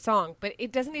newer song, but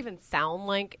it doesn't even sound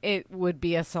like it would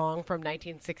be a song from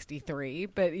 1963,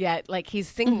 but yet like he's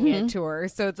singing it to her,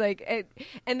 so it's like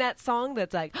and that song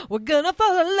that's like we're gonna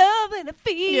fall in love in the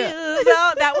fields,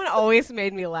 that one always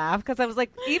made me laugh because I was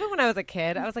like, even when I was a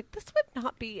kid, I was like, this would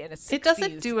not be in a 60s. It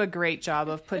doesn't do a great job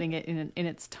of putting it in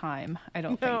its time, I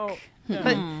don't No. think.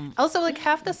 But also, like,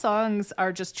 half the songs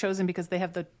are just chosen because they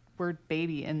have the word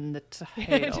baby in the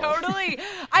title. Totally.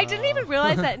 I didn't even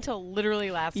realize that until literally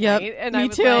last Yep, night, and me I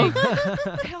was too.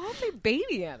 like, they all say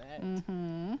baby in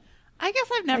it. I guess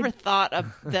I've never thought of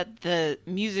that the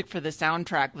music for the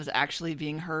soundtrack was actually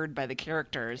being heard by the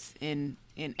characters in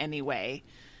any way.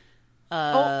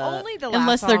 Only the last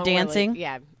Unless they're song really- dancing.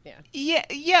 yeah.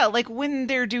 Yeah, like when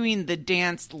they're doing the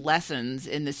dance lessons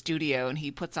in the studio and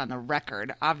he puts on the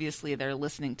record, obviously they're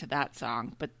listening to that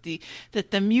song, but the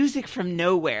music from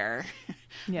nowhere,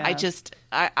 Yeah.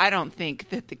 I don't think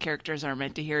that the characters are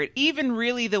meant to hear it. Even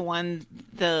really the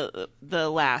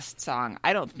last song,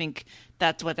 I don't think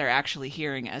that's what they're actually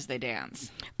hearing as they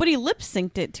dance. But he lip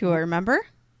synced it to her, remember?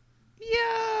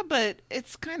 Yeah, but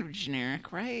it's kind of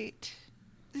generic, right?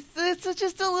 It's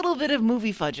just a little bit of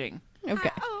movie fudging.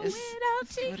 Okay. Is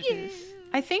what it is.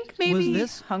 I think maybe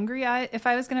this- Hungry Eyes. If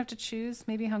I was going to have to choose,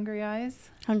 maybe Hungry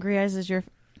Eyes. Hungry Eyes is your...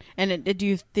 And do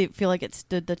you feel like it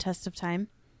stood the test of time?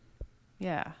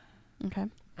 Yeah. Okay.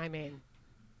 I mean,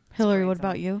 Hillary, great what song.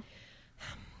 about you?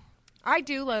 I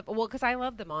do love, well, because I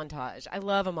love the montage. I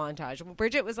love a montage. When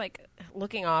Bridget was like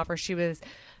looking off, or she was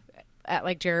at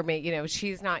like Jeremy, you know,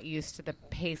 she's not used to the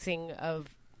pacing of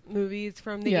movies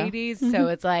from the Yeah. 80s. So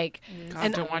it's like, God,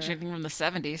 and don't watch anything from the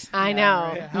 70s. I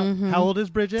know. How old is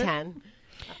Bridget? 10.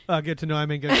 Good to know. I'm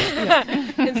in good.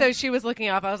 And so she was looking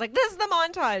off. I was like, "This is the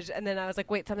montage." And then I was like,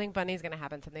 "Wait, something funny's gonna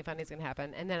happen. Something funny's gonna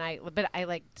happen." And then I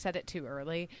like said it too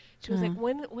early. She was like,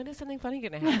 "When is something funny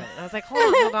gonna happen?" And I was like,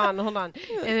 "Hold on."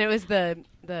 And it was the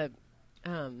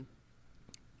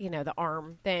you know, the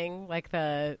arm thing, like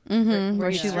the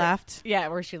Where she yeah. laughed. Yeah,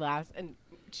 where she laughs, and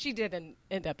she didn't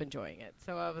end up enjoying it.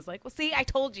 So I was like, "Well, see, I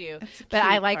told you." But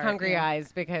I like part, Hungry yeah.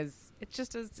 Eyes because it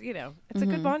just is, you know, it's a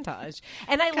good montage.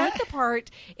 And I like the part.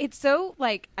 It's so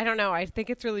like, I don't know. I think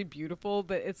it's really beautiful,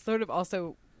 but it's sort of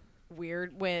also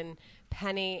weird when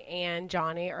Penny and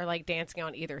Johnny are like dancing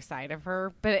on either side of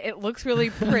her, but it looks really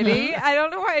pretty. I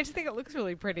don't know why. I just think it looks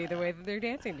really pretty the way that they're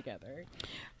dancing together.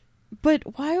 But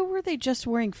why were they just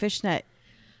wearing fishnet?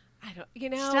 I don't, you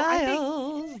know,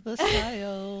 I think the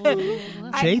style.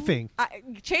 Chafing.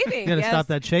 chafing. You gotta yes. stop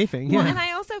that chafing. Well, Yeah. and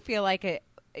I also feel like it.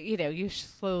 You know, you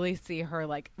slowly see her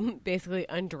like basically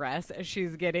undress as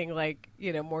she's getting like,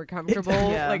 you know, more comfortable.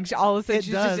 Yeah. Like all of a sudden It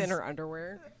she's does. just in her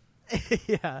underwear.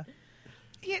 Yeah.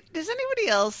 Yeah, does anybody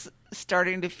else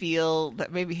starting to feel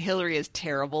that maybe Hillary is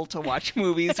terrible to watch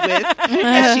movies with?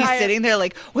 As she's sitting there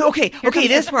like, well, okay,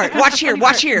 this part. Watch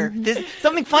here.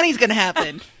 Something funny's going to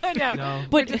happen. I know. No.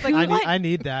 But just who, like, I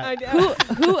need that. I know.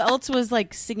 who else was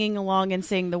like singing along and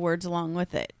saying the words along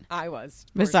with it? I was.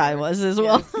 Miss for I sure. was as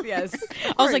well. Yes.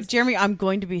 I was like, Jeremy, I'm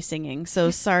going to be singing,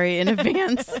 so sorry in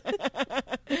advance.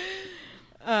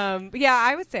 but yeah,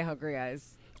 I would say Hungry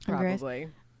Eyes. Hungry Eyes? Probably.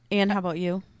 And how about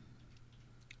you?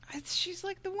 She's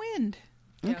like the wind.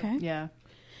 Yeah. Okay. Yeah.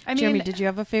 I mean, Jeremy, did you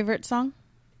have a favorite song?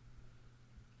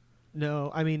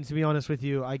 No, I mean, to be honest with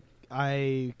you,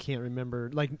 I can't remember.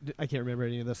 Like, I can't remember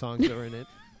any of the songs that were in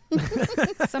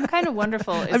it. Some Kind of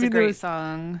Wonderful is I mean, a there great was-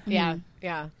 song. Yeah.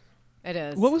 Yeah. It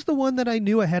is. What was the one that I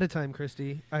knew ahead of time,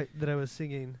 Christy? That I was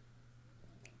singing.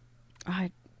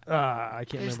 I I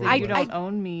can't There's remember. the I- You what it was. Don't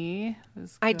Own Me.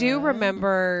 was I do good.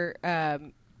 remember,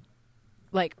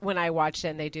 like when I watched it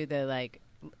and they do the like,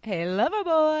 "Hey, lover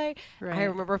boy." Right. I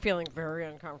remember feeling very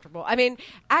uncomfortable. I mean,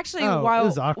 actually, Oh, it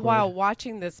was awkward. while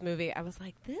watching this movie, I was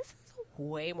like, "This is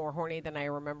way more horny than I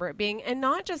remember it being," and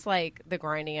not just like the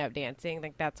grinding up dancing.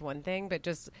 Like that's one thing, but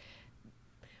just.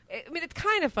 I mean, it's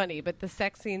kind of funny, but the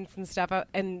sex scenes and stuff,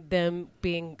 and them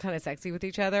being kind of sexy with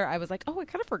each other, I was like, "Oh, I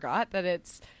kind of forgot that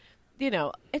it's, you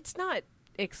know, it's not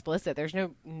explicit. There's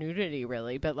no nudity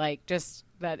really, but like just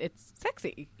that it's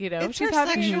sexy. You know, it's she's her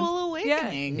having sexual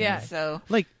awakening. Yeah. So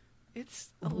like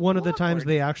it's one of the times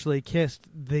awkward. they actually kissed,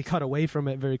 they cut away from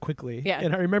it very quickly. Yeah.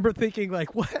 And I remember thinking,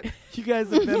 like, what? You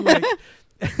guys have been like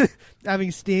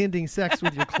having standing sex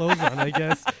with your clothes on, I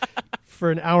guess, for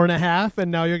an hour and a half,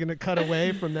 and now you're going to cut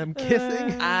away from them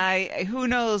kissing. Who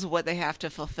knows what they have to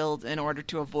fulfill in order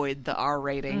to avoid the R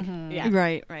rating. Mm-hmm. Yeah.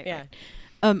 Right. Yeah.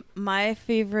 My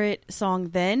favorite song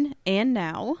then and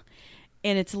now,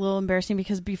 and it's a little embarrassing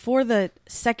because before the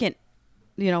second,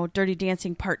 Dirty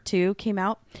Dancing Part 2 came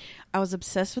out, I was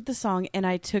obsessed with the song, and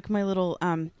I took my little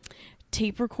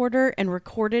tape recorder and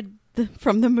recorded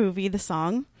from the movie the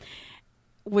song,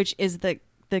 which is the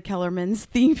Kellerman's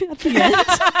theme at the end.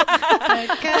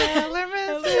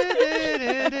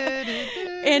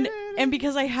 and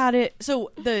because I had it,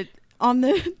 so on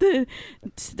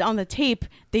the tape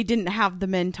they didn't have the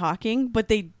men talking, but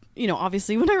they,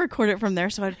 obviously when I record it from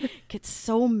there, so I'd get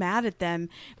so mad at them,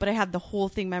 but I had the whole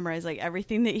thing memorized, like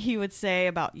everything that he would say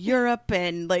about Europe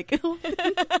and like.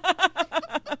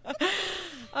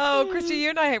 Oh, Christy, you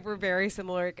and I were very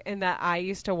similar in that I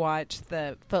used to watch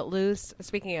the Footloose.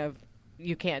 Speaking of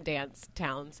you can't dance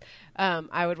towns,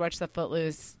 I would watch the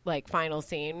Footloose like final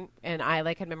scene, and I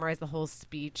like had memorized the whole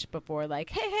speech before, like,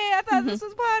 hey, I thought this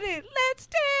was funny, let's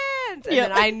dance, and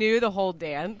then I knew the whole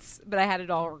dance, but I had it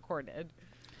all recorded.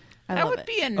 That would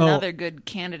be another good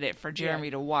candidate for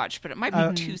Jeremy to watch, but it might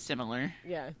be too similar.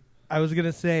 Yeah. I was going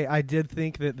to say, I did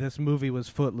think that this movie was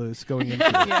Footloose going into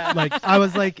it. Yeah. Like, I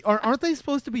was like, aren't they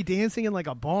supposed to be dancing in like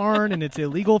a barn and it's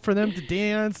illegal for them to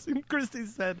dance? And Christy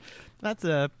said, that's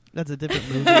a different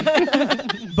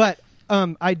movie. But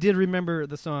I did remember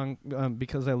the song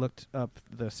because I looked up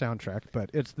the soundtrack, but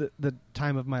it's the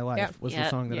Time of My Life was the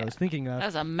song that I was thinking of. That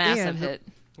was a massive hit.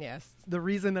 Yes. The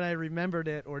reason that I remembered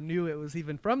it or knew it was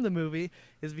even from the movie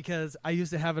is because I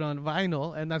used to have it on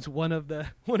vinyl, and that's one of the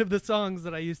songs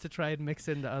that I used to try and mix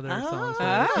into other songs.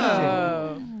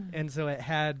 And so it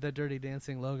had the Dirty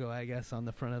Dancing logo, I guess, on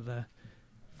the front of the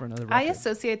record. I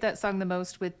associate that song the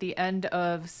most with the end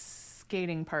of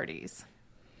skating parties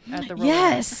at the roller.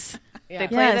 Yes. They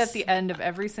played it at the end of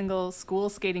every single school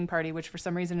skating party, which for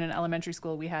some reason in elementary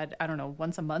school we had, I don't know,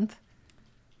 once a month.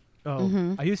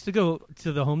 Oh, I used to go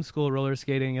to the homeschool roller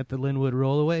skating at the Linwood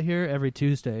Rollaway here every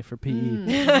Tuesday for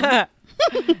PE.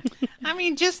 I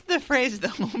mean, just the phrase "the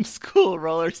homeschool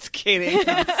roller skating"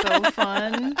 sounds so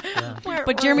fun. Yeah.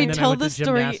 But Jeremy, tell the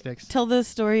story. Tell the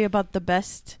story about the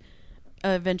best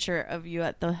adventure of you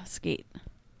at the skate.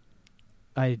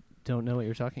 I don't know what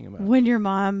you're talking about. When your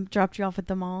mom dropped you off at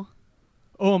the mall.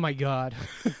 Oh my God.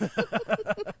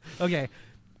 Okay.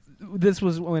 This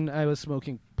was when I was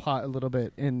smoking pot a little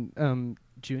bit in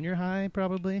junior high,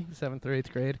 probably 7th or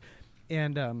 8th grade.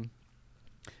 And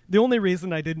the only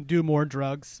reason I didn't do more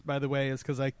drugs, by the way, is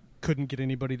because I couldn't get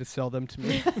anybody to sell them to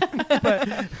me.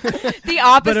 The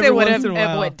opposite would have of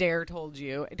what Dare told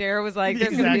you. Dare was like,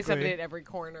 there's going to be somebody at every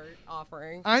corner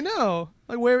offering. I know.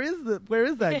 Like, where is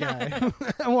that guy?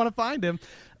 I want to find him.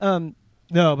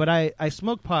 No, but I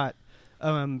smoked pot.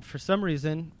 For some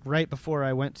reason, right before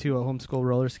I went to a homeschool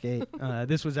roller skate,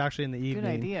 this was actually in the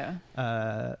evening. Good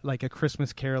idea. Like a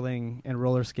Christmas caroling and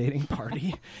roller skating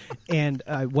party. And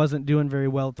I wasn't doing very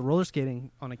well at the roller skating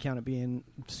on account of being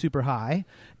super high.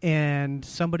 And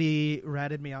somebody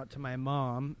ratted me out to my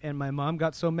mom. And my mom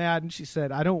got so mad and she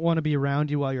said, I don't want to be around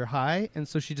you while you're high. And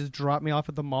so she just dropped me off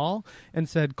at the mall and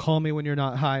said, call me when you're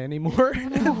not high anymore.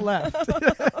 And left.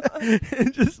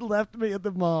 And just left me at the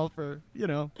mall for,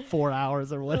 4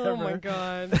 hours or whatever. Oh my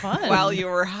God. Fun. While you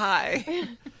were high.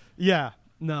 Yeah.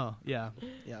 No. Yeah.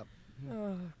 Yeah.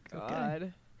 Oh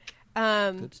God.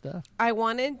 Good stuff. I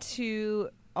wanted to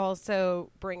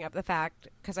also bring up the fact,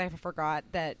 because I forgot,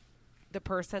 that the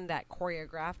person that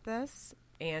choreographed this,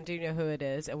 and do you know who it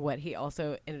is and what he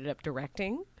also ended up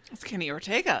directing? It's Kenny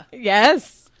Ortega.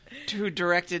 Yes. Who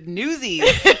directed Newsies.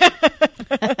 Which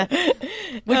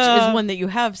is one that you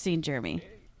have seen, Jeremy.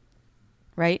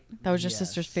 Right? That was your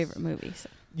sister's favorite movie. So.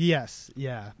 Yes.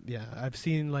 Yeah. Yeah. I've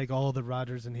seen like all the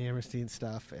Rodgers and Hammerstein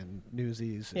stuff and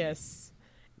Newsies. And, yes.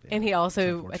 Yeah, and he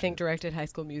also, I think, directed High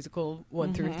School Musical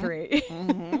 1 through 3.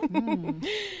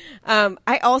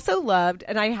 I also loved,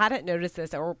 and I hadn't noticed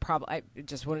this, or probably I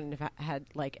just wouldn't have had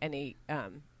like any.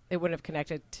 It wouldn't have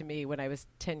connected to me when I was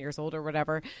 10 years old or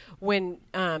whatever. When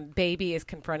Baby is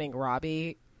confronting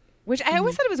Robbie, which I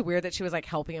always thought it was weird that she was like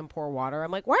helping him pour water.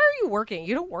 I'm like, why are you working?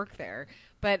 You don't work there.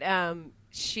 But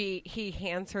he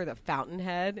hands her the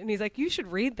Fountainhead, and he's like, you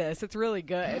should read this. It's really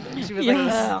good. And she was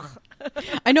like, ugh.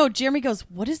 I know. Jeremy goes,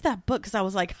 what is that book? Because I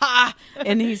was like, ha!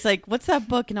 And he's like, what's that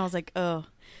book? And I was like, oh.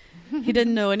 He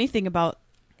didn't know anything about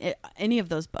any of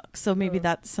those books. So maybe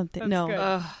that's something.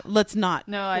 That's let's not.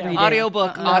 No, I don't.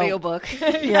 Audiobook. Audiobook.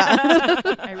 Yeah.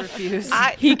 I refuse.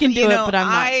 He can do it, but I'm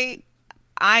not.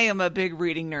 I am a big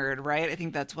reading nerd, right? I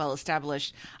think that's well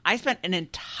established. I spent an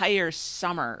entire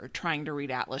summer trying to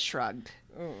read Atlas Shrugged.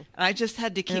 And I just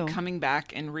had to keep coming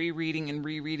back and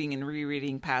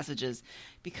rereading passages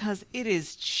because it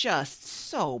is just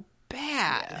so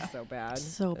bad. Yeah, so bad.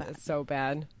 So bad. It's so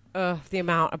bad. Ugh, the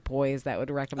amount of boys that would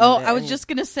recommend it. I was just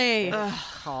going to say.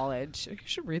 College. You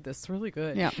should read this. It's really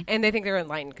good. Yeah. And they think they're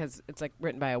enlightened because it's like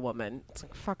written by a woman. It's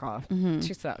like, fuck off. Mm-hmm.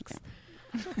 She sucks.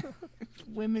 Yeah.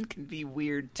 Women can be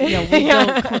weird too.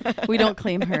 Yeah, we don't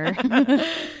claim her.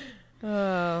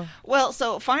 Well,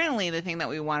 so finally, the thing that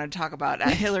we want to talk about,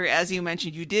 Hillary, as you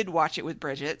mentioned, you did watch it with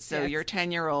Bridget. So your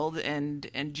 10-year-old and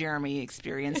Jeremy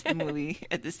experienced the movie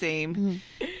at the same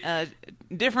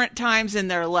different times in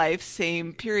their life,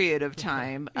 same period of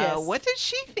time. Yes. What did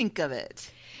she think of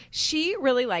it? She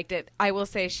really liked it. I will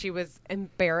say she was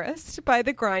embarrassed by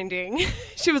the grinding.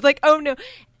 She was like, oh no.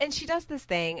 And she does this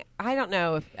thing. I don't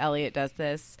know if Elliot does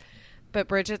this, but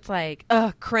Bridget's like,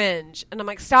 ugh, cringe. And I'm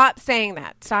like, stop saying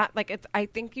that. Stop. Like, I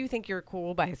think you think you're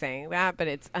cool by saying that, but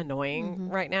it's annoying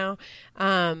right now.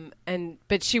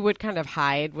 But she would kind of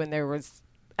hide when there was,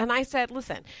 and I said,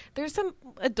 listen, there's some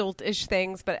adult-ish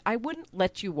things, but I wouldn't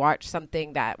let you watch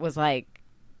something that was like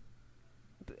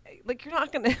you're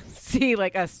not going to see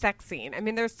like a sex scene. I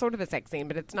mean, there's sort of a sex scene,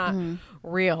 but it's not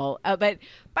real. But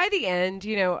by the end,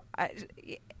 the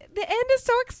end is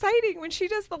so exciting when she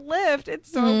does the lift.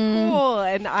 It's so cool.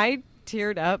 And I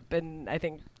teared up, and I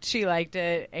think she liked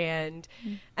it. And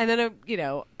then,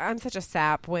 I'm such a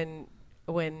sap when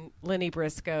Lenny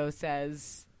Briscoe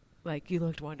says, like, you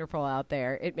looked wonderful out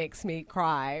there. It makes me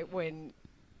cry when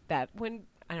I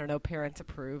don't know, parents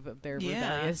approve of their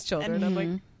rebellious children. And, I'm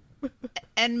like,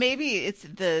 and maybe it's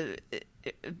the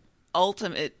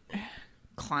ultimate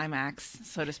climax,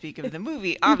 so to speak, of the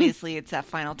movie. Obviously, it's that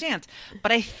final dance.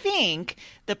 But I think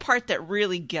the part that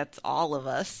really gets all of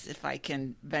us, if I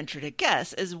can venture to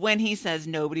guess, is when he says,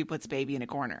 nobody puts baby in a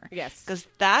corner. Yes. Because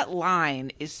that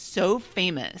line is so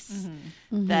famous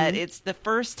that it's the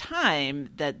first time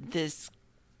that this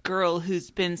girl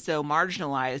who's been so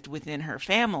marginalized within her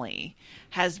family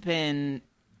has been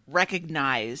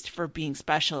recognized for being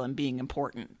special and being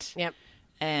important. Yep.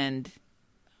 And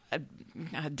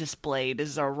displayed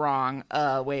is a wrong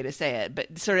way to say it,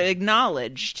 but sort of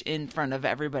acknowledged in front of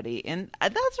everybody. And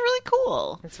that's really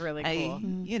cool. It's really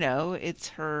cool. It's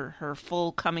her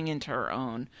full coming into her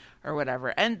own or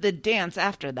whatever. And the dance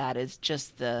after that is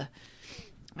just the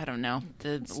later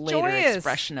joyous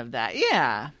expression of that.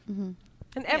 Yeah. Mm-hmm.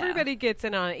 And everybody gets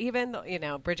in on it. Even,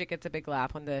 Bridget gets a big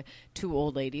laugh when the two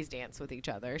old ladies dance with each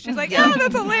other. She's like, oh,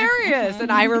 that's hilarious. And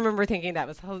I remember thinking that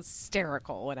was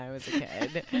hysterical when I was a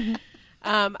kid.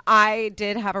 I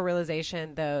did have a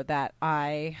realization, though, that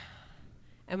I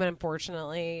am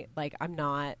unfortunately, I'm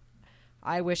not.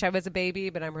 I wish I was a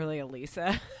baby, but I'm really a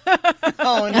Lisa.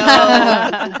 Oh,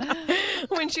 no.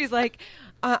 When she's like,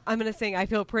 I'm going to sing I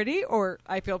Feel Pretty or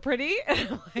I Feel Pretty. And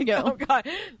I'm like, oh, God,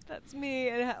 that's me.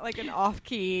 And like an off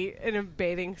key in a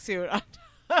bathing suit.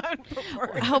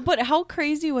 How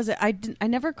crazy was it? I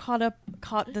never caught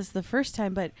this the first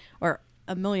time, or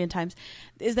a million times,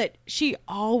 is that she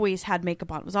always had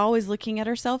makeup on, was always looking at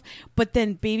herself. But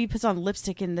then baby puts on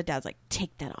lipstick and the dad's like,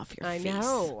 take that off your face. I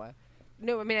know.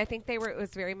 No, I mean, I think it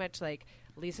was very much like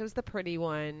Lisa was the pretty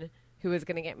one who was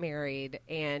going to get married,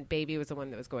 and baby was the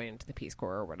one that was going into the Peace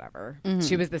Corps or whatever. Mm-hmm.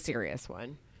 She was the serious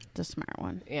one. The smart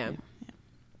one. Yeah.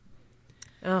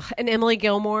 And Emily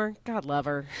Gilmore, God love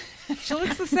her. She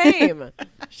looks the same.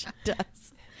 She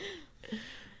does.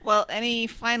 Well, any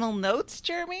final notes,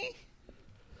 Jeremy?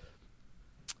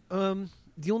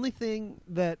 The only thing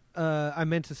that I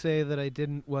meant to say that I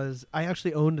didn't was I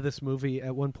actually owned this movie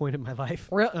at one point in my life,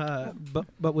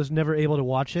 but was never able to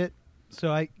watch it. So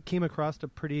I came across a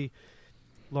pretty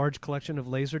large collection of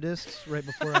Laserdiscs right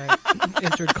before I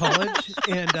entered college,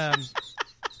 and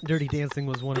Dirty Dancing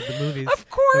was one of the movies. Of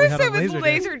course, it was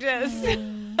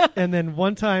Laserdisc. And then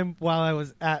one time while I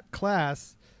was at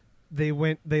class, they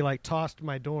tossed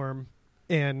my dorm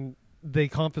and they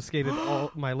confiscated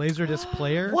all my Laserdisc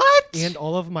player. What? And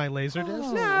all of my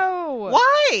Laserdiscs. No.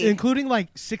 Why? Including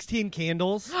 16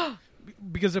 candles.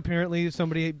 Because apparently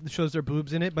somebody shows their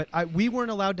boobs in it, but we weren't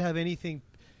allowed to have anything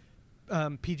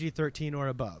PG-13 or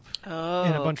above. Oh,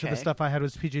 and a bunch of the stuff I had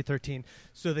was PG-13,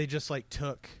 so they just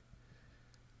took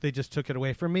it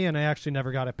away from me, and I actually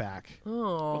never got it back.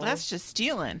 Oh, well, that's just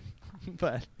stealing.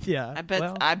 But yeah, I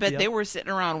bet they were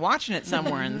sitting around watching it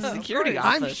somewhere in the security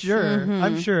office.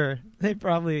 I'm sure they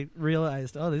probably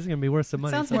realized, oh, this is gonna be worth some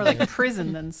money. Sounds more like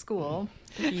prison than school.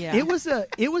 Yeah. It was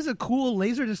a cool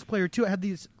Laserdisc player too. It had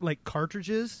these like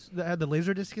cartridges that had the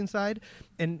Laserdisc inside,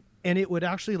 and it would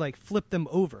actually like flip them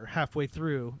over halfway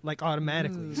through, like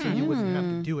automatically, so you wouldn't have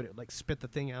to do it. It would like spit the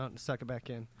thing out and suck it back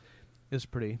in. It was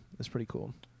pretty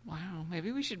cool. Wow,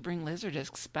 maybe we should bring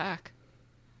Laserdiscs back.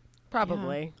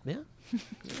 Probably. Yeah.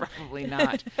 Probably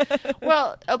not.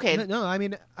 Well, okay. No, I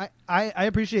mean, I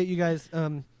appreciate you guys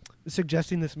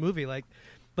suggesting this movie. Like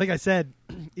I said,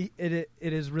 it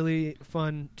is really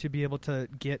fun to be able to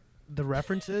get the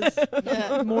references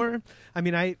more. I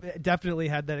mean, I definitely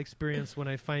had that experience when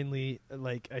I finally,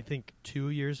 like, I think 2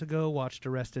 years ago, watched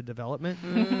Arrested Development.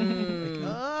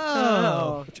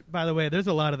 Which, by the way, there's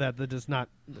a lot of that does not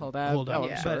hold up. Oh,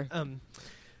 yeah. Sure.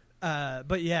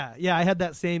 But yeah, I had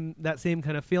that same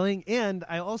kind of feeling, and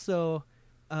I also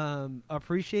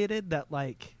appreciated that,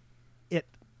 like, it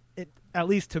at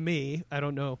least to me, I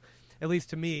don't know, at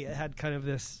least to me, it had kind of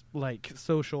this like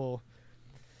social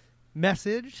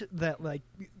message that like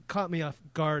caught me off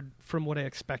guard from what I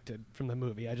expected from the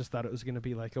movie. I just thought it was going to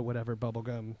be like a whatever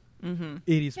bubblegum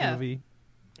 80s movie,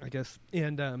 I guess,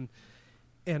 and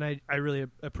I really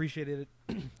appreciated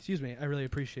it. Excuse me, I really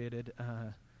appreciated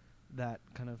that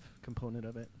kind of component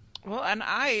of it. Well, and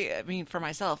I mean, for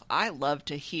myself, I love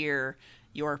to hear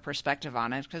your perspective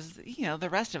on it because, you know, the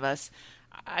rest of us,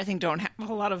 I think, don't have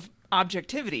a lot of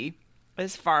objectivity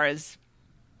as far as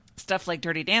stuff like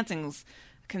Dirty Dancing's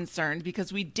concerned,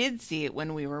 because we did see it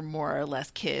when we were more or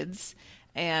less kids,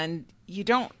 and you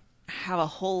don't have a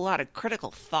whole lot of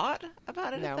critical thought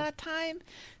about it at that time.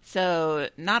 So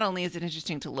not only is it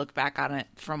interesting to look back on it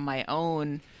from my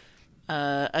own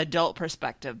adult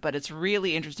perspective, but it's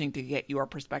really interesting to get your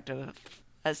perspective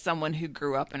as someone who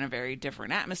grew up in a very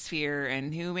different atmosphere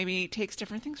and who maybe takes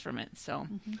different things from it. So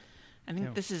I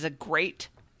think this is a great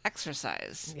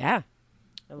exercise. Yeah.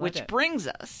 Which brings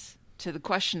us to the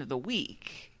question of the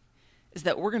week, is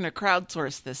that we're going to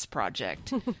crowdsource this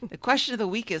project. The question of the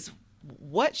week is,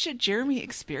 what should Jeremy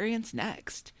experience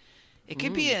next? It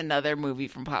could be another movie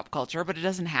from pop culture, but it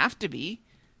doesn't have to be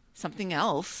something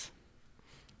else.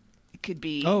 It could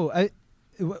be... Oh,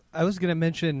 I was going to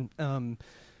mention,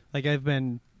 like I've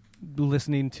been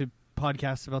listening to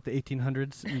podcasts about the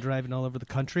 1800s and driving all over the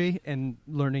country and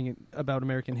learning about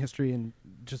American history and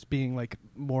just being like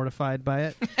mortified by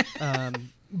it.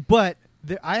 But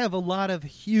I have a lot of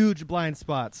huge blind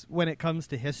spots when it comes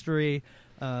to history.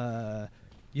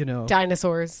 You know,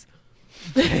 dinosaurs,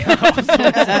 stuff.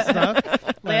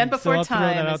 Land Before so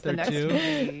Time is the next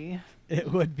movie.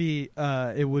 It would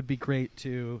be great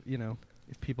to, you know,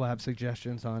 if people have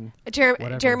suggestions on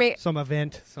Jeremy, some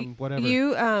event, some whatever.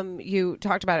 You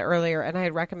talked about it earlier, and I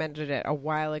had recommended it a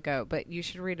while ago. But you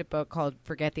should read a book called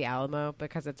 "Forget the Alamo"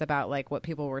 because it's about like what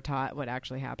people were taught, what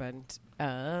actually happened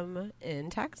in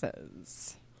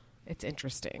Texas. It's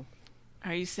interesting.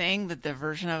 Are you saying that the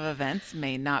version of events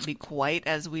may not be quite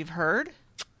as we've heard?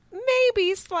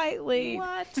 Maybe slightly.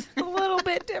 What? A little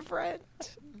bit different.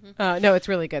 No, it's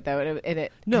really good though, and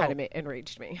it kind of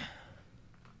enraged me.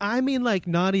 I mean, like,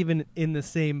 not even in the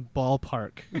same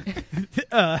ballpark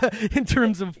in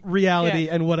terms of reality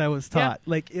and what I was taught.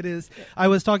 Like, it is. I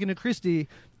was talking to Christy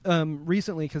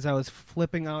recently because I was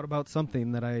flipping out about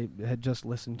something that I had just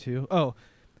listened to. Oh,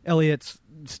 Elliot's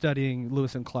studying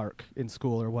Lewis and Clark in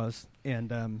school, or was,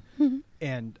 and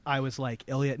I was like,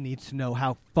 Elliot needs to know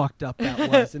how fucked up that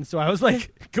was, and so I was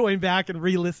like going back and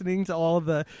re-listening to all of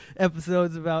the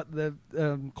episodes about the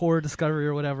core discovery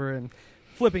or whatever, and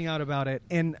flipping out about it.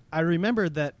 And I remember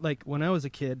that, like, when I was a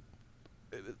kid,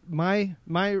 my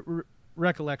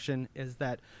recollection is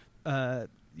that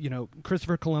you know,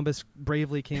 Christopher Columbus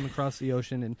bravely came across the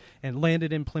ocean and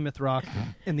landed in Plymouth Rock,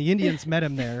 and the Indians met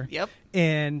him there. Yep.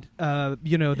 And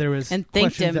you know, there was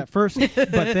questions him at first,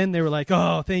 but then they were like,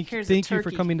 "Oh, thank you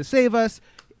for coming to save us."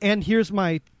 And here's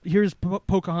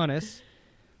Pocahontas.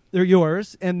 They're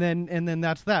yours, and then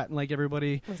that's that. And like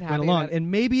everybody went along.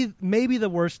 And maybe the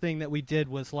worst thing that we did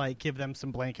was like give them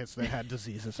some blankets that had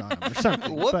diseases on them or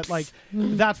something. But like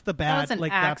that's the bad.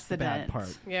 That's the bad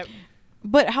part. Yep.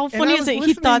 But how funny is it?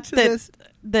 He thought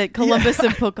that Columbus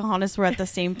and Pocahontas were at the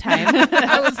same time.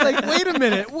 I was like, wait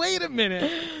a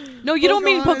minute. No, you don't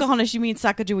mean Pocahontas. You mean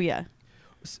Sacagawea.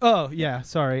 Oh yeah,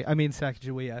 sorry. I mean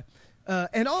Sacagawea.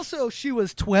 And also, she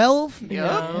was 12.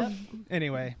 Yep.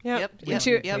 Anyway. Yep. Get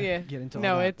into all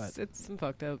that, it's some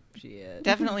fucked up shit.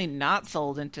 Definitely not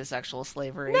sold into sexual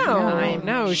slavery.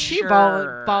 No, she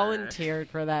volunteered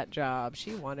for that job.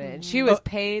 She wanted it, and she was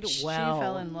paid well. She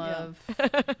fell in love.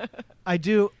 I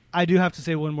do have to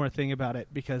say one more thing about it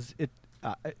because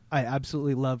I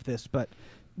absolutely love this. But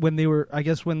when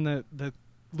the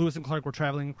Lewis and Clark were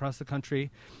traveling across the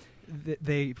country,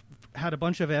 they had a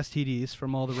bunch of STDs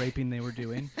from all the raping they were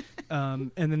doing.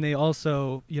 And then they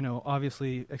also,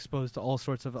 obviously exposed to all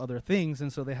sorts of other things.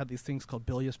 And so they had these things called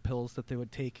bilious pills that they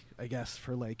would take, I guess,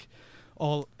 for like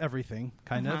everything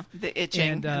kind of. The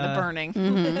itching and the burning.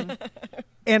 Mm-hmm.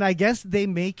 And I guess they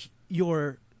make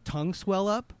your tongue swell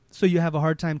up so you have a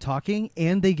hard time talking,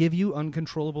 and they give you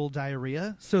uncontrollable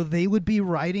diarrhea. So they would be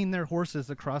riding their horses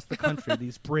across the country,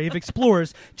 these brave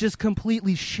explorers, just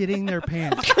completely shitting their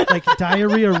pants, like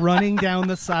diarrhea running down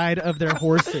the side of their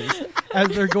horses as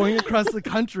they're going across the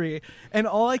country. And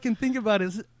all I can think about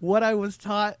is what I was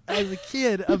taught as a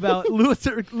kid about Lewis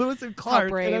and Clark. How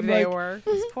brave and they were.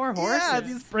 These poor horses. Yeah,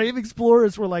 these brave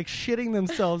explorers were like shitting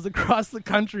themselves across the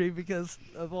country because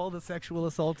of all the sexual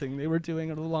assaulting they were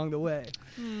doing along the way.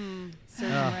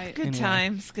 Right. Good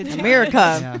times. Good times. America.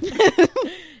 Yeah.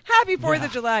 Happy 4th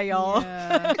of July, y'all.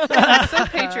 Yeah. So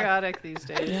patriotic these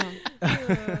days.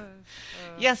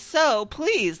 Yes, so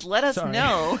please let us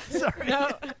know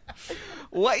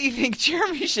what you think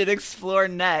Jeremy should explore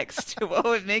next. What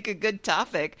would make a good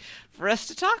topic for us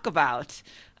to talk about?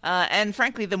 And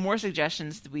frankly, the more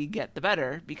suggestions we get, the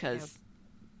better, because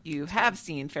you have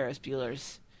seen Ferris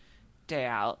Bueller's Day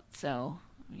Out. So,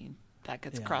 I mean, that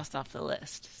gets crossed off the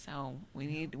list. So we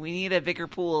need a bigger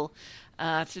pool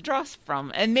to draw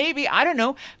from. And maybe, I don't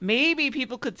know, maybe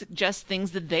people could suggest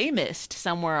things that they missed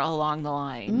somewhere along the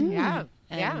line. Yeah.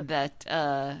 And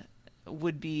that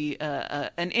would be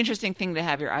an interesting thing to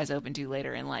have your eyes open to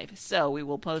later in life. So we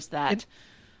will post that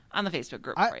on the Facebook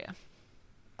group for you.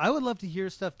 I would love to hear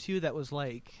stuff, too, that was,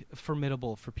 like,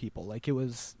 formidable for people. Like, it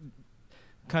was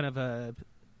kind of an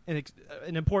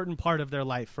important part of their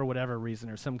life for whatever reason,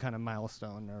 or some kind of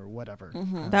milestone or whatever.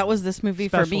 Mm-hmm. That was this movie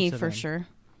for me, for them. sure.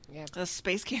 Yeah, a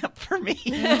space camp for me.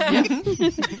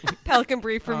 Pelican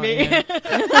Brief for me. Yeah.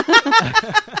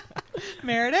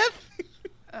 Meredith?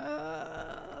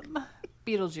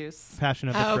 Beetlejuice. Passion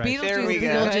of the Christ. Beetlejuice There we is go.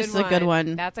 a Beetlejuice is a good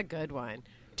one. That's a good one.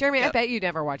 Jeremy, I bet you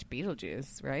never watched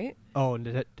Beetlejuice, right? Oh,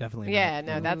 definitely Yeah, not.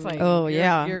 no, that's like... Oh,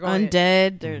 you're going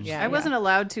Undead. There's Yeah. I wasn't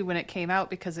allowed to when it came out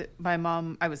because my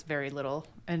mom, I was very little,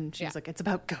 and she was like, it's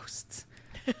about ghosts.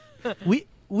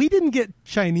 We didn't get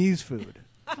Chinese food.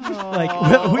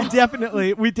 Like we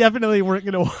definitely weren't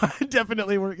gonna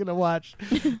watch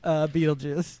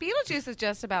Beetlejuice. Beetlejuice is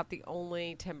just about the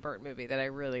only Tim Burton movie that I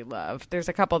really love. There's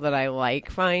a couple that I like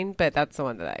fine, but that's the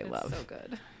one that I love. So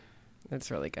good. It's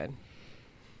really good.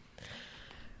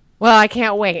 Well, I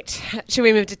can't wait. Should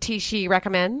we move to Tishi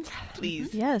Recommends?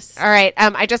 Please. Yes. All right.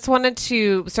 I just wanted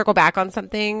to circle back on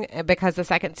something because the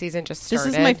second season just started.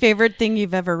 This is my favorite thing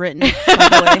you've ever written, by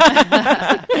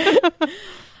the way.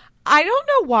 I don't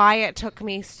know why it took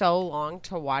me so long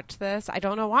to watch this. I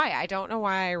don't know why. I don't know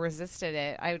why I resisted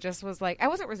it. I just was like, I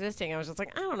wasn't resisting. I was just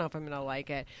like, I don't know if I'm going to like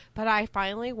it. But I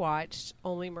finally watched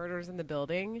Only Murders in the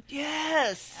Building.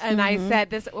 Yes. And I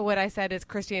said this, what I said is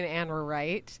Christy and Anne were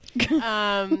right.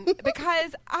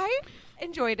 Because I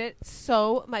enjoyed it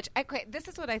so much. Okay, this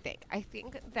is what I think. I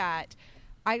think that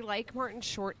I like Martin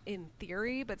Short in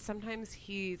theory, but sometimes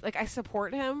he's, like, I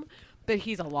support him. But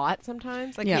he's a lot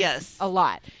sometimes. Like Yes. a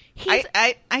lot.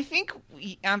 I think...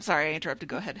 I'm sorry, I interrupted.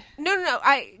 Go ahead. No.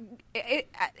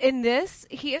 In this,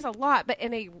 he is a lot, but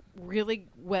in a really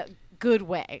good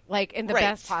way. Like, in the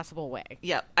best possible way.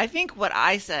 Yeah. I think what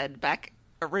I said back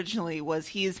originally was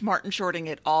he is Martin Shorting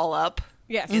it all up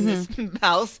in this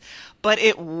house, but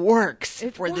it works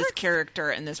for this character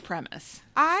and this premise.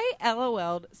 I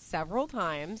LOL'd several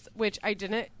times, which I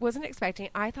wasn't expecting.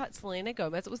 I thought Selena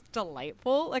Gomez was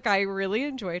delightful. Like, I really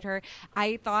enjoyed her.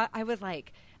 I thought I was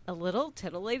like a little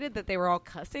titillated that they were all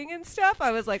cussing and stuff.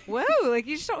 I was like, whoa, like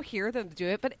you just don't hear them do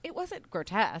it, but it wasn't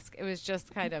grotesque. It was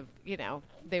just kind of,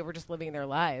 they were just living their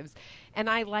lives. And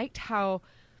I liked how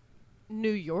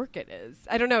New York it is.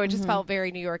 I don't know. It just felt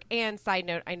very New York. And side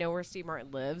note, I know where Steve Martin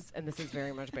lives, and this is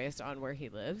very much based on where he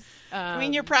lives. I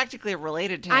mean, you're practically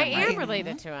related to him. I right? am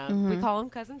related to him. We call him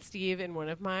Cousin Steve in one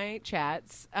of my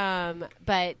chats.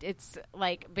 But it's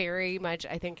like very much,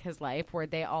 I think, his life where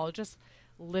they all just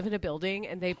live in a building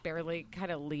and they barely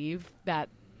kind of leave that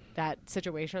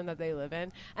situation that they live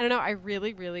in. I don't know. I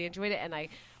really, really enjoyed it, and I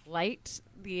liked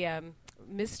the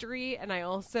mystery, and I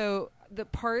also the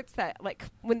parts that, like,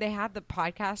 when they had the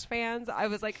podcast fans, I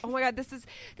was like, oh my God, this is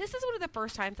one of the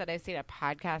first times that I've seen a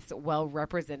podcast well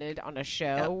represented on a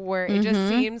show where it just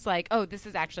seems like, oh, this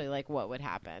is actually like what would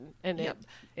happen. And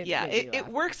it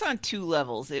works on two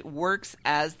levels. It works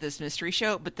as this mystery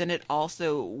show, but then it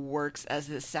also works as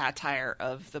this satire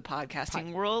of the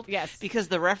podcasting world. Yes. Because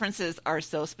the references are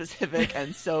so specific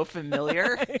and so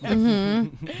familiar.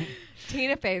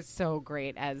 Tina Fey is so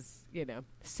great as,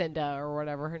 Cinda or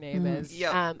whatever her name is.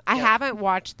 Yep. I haven't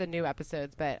watched the new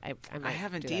episodes, but I might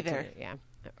haven't do that either. too. Yeah.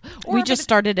 We just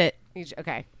started it.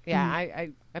 Okay. Yeah,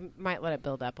 I might let it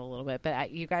build up a little bit,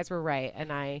 but you guys were right,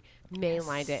 and I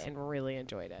mainlined it and really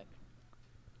enjoyed it.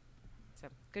 So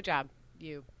good job,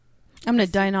 you. I'm gonna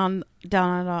down on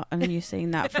you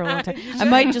saying that for a long time. I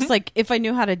might just if I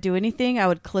knew how to do anything, I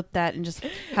would clip that and just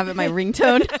have it my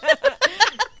ringtone.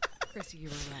 Christy, you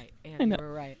were right, and you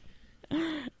were right.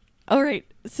 All right,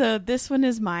 so this one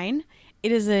is mine.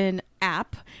 It is an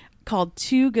app called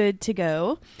Too Good to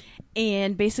Go,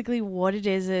 and basically what it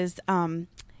is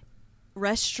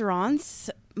restaurants,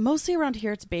 mostly around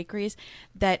here it's bakeries,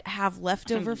 that have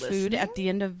leftover food at the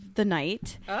end of the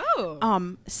night.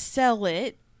 Sell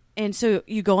it. And so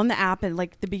you go on the app at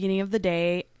the beginning of the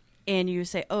day and you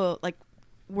say,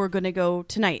 we're going to go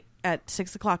tonight at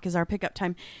 6:00 is our pickup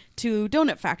time to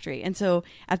Donut Factory. And so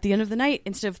at the end of the night,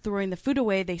 instead of throwing the food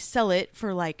away, they sell it for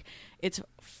it's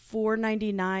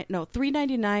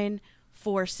 $3.99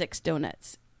 for 6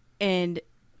 donuts. And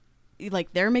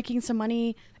they're making some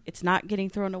money. It's not getting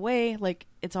thrown away.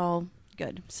 It's all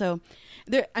good. So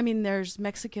there's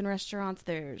Mexican restaurants,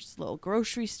 there's little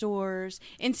grocery stores.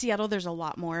 In Seattle, there's a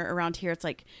lot more. Around here, it's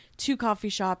 2 coffee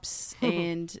shops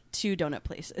and 2 donut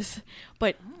places.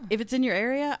 But if it's in your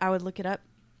area, I would look it up.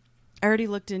 I already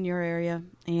looked in your area,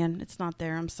 and it's not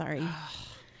there. I'm sorry.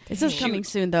 It says coming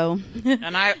soon, though.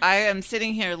 And I am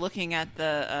sitting here looking at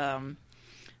the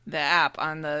app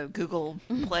on the Google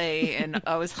Play, and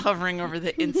I was hovering over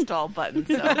the install button.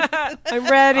 So I'm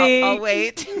ready. I'll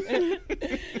wait.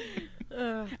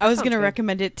 I was going to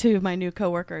recommend it to my new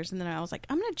coworkers, and then I was like,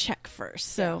 I'm going to check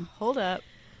first. So hold up.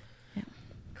 Yeah.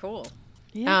 Cool.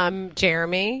 Yeah.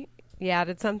 Jeremy, you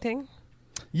added something?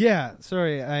 Yeah.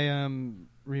 Sorry, I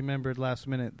remembered last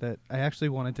minute that I actually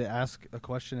wanted to ask a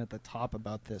question at the top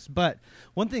about this. But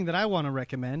one thing that I want to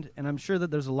recommend, and I'm sure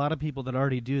that there's a lot of people that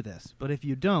already do this, but if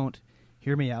you don't,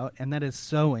 hear me out, and that is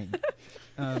sewing.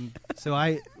 So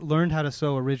I learned how to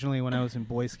sew originally when I was in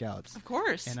Boy Scouts. Of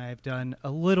course. And I've done a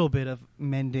little bit of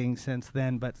mending since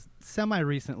then, but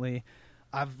semi-recently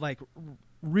I've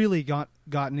really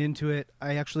gotten into it.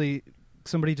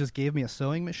 Somebody just gave me a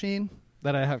sewing machine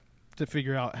that I have to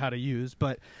figure out how to use,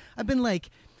 but I've been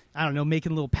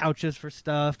making little pouches for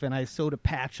stuff, and I sewed a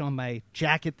patch on my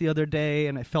jacket the other day,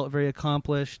 and I felt very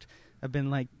accomplished. I've been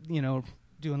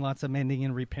doing lots of mending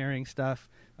and repairing stuff.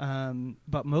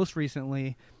 But most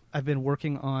recently, I've been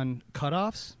working on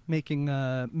cutoffs, making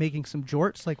some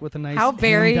jorts with a nice how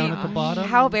very down at the bottom.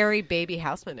 How very Baby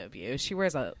Houseman of you. She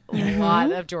wears a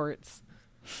lot of jorts.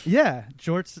 Yeah,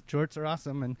 jorts are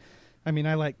awesome, and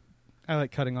I like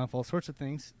cutting off all sorts of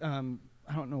things.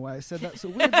 I don't know why I said that so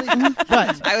weirdly,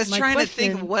 but I was trying to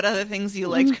think what other things you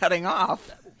liked cutting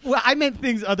off. Well, I meant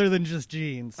things other than just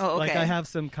jeans. Oh, okay. I have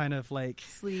some kind of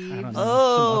sleeves. I don't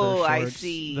know, some other I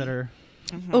see. That are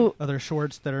other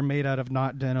shorts that are made out of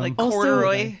not denim, like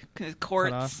corduroy,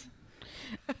 quartz.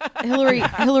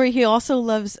 Hillary, he also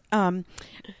loves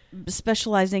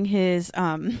specializing his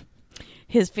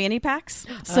fanny packs.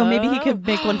 So maybe he could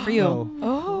make one for you.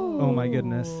 Oh my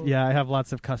goodness! Yeah, I have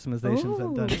lots of customizations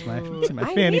I've done to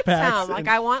my fanny packs.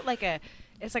 I want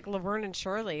it's like Laverne and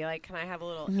Shirley. Can I have a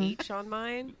little H on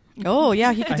mine? Oh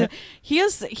yeah, he could. He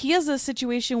has a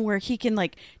situation where he can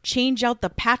change out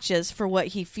the patches for what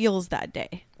he feels that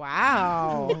day.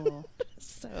 Wow.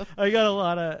 So I got a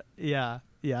lot of I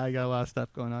got a lot of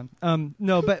stuff going on.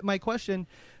 No, but my question,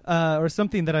 or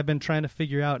something that I've been trying to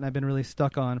figure out, and I've been really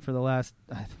stuck on for the last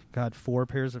 4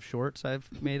 pairs of shorts I've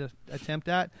made an attempt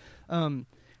at.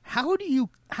 How do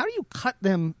you cut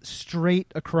them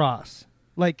straight across?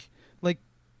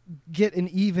 Get an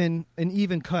even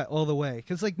cut all the way,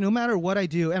 because no matter what I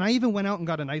do, and I even went out and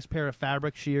got a nice pair of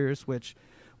fabric shears, which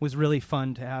was really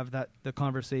fun to have the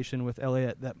conversation with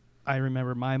Elliot that I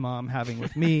remember my mom having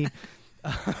with me.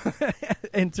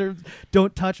 In terms,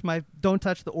 don't touch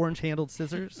the orange handled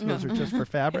scissors. Those are just for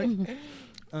fabric.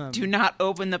 Do not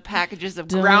open the packages of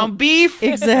ground beef.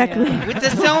 Exactly. With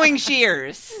the sewing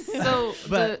shears. So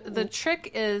the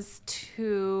trick is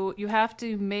you have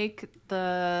to make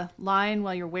the line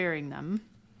while you're wearing them.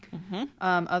 Mm-hmm.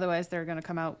 Otherwise, they're going to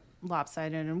come out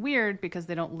lopsided and weird because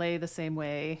they don't lay the same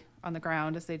way on the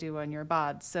ground as they do on your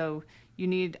bod. So you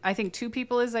need, I think 2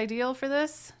 people is ideal for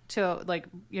this, to like,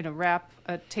 wrap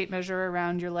a tape measure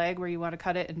around your leg where you want to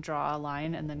cut it and draw a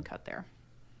line and then cut there.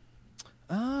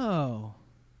 Oh,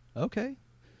 okay.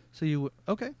 So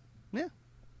okay. Yeah.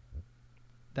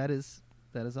 That is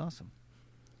awesome.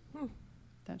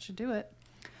 That should do it.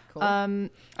 Cool.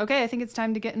 Okay, I think it's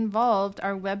time to get involved.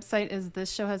 Our website is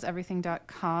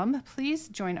thisshowhaseverything.com. Please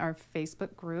join our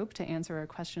Facebook group to answer our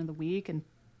question of the week and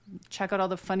check out all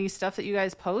the funny stuff that you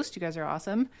guys post. You guys are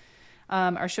awesome.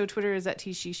 Our show Twitter is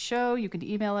 @TSheShow. You can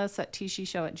email us at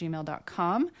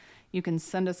tsheshow@gmail.com. You can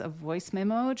send us a voice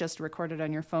memo, just record it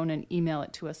on your phone and email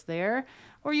it to us there.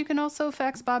 Or you can also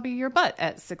fax Bobby your butt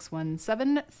at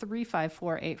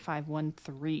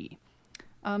 617-354-8513.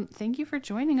 Thank you for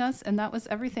joining us, and that was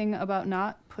everything about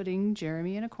not putting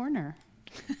Jeremy in a corner.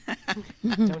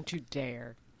 Don't you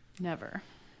dare. Never.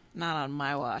 Not on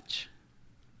my watch.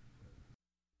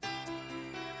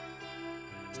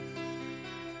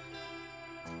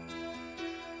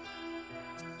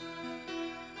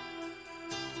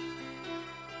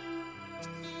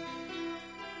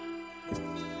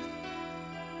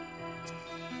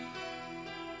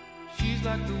 She's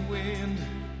like the wind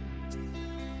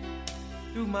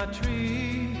through my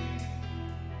tree.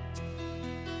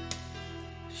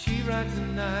 She rides the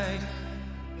night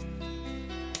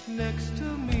next to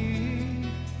me.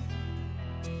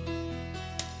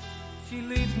 She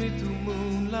leads me through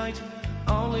moonlight,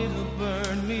 only to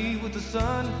burn me with the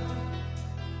sun.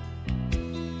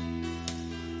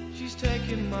 She's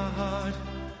taking my heart,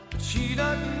 but she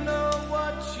doesn't know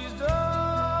what she's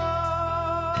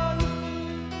done.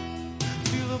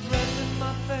 Feel her breath in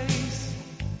my face,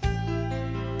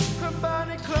 her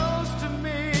body close to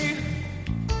me.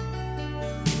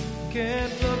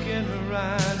 Can't look in her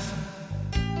eyes,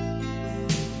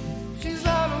 she's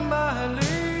out of my league.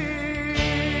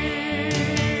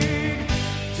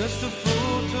 Just a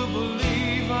fool to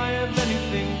believe I have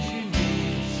anything she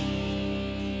needs.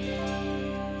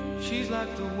 She's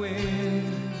like the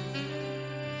wind.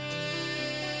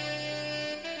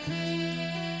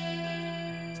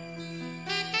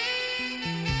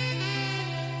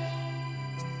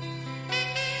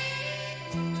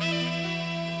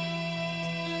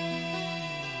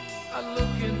 I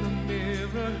look in the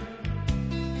mirror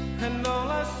and all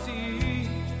I see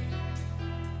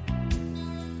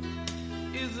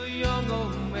is a young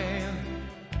old man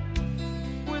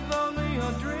with only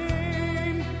a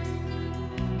dream.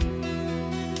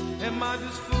 Am I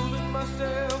just fooling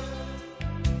myself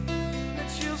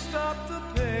that she'll stop the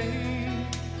pain?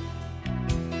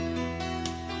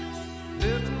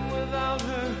 Living without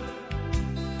her,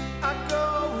 I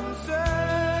go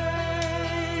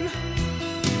insane.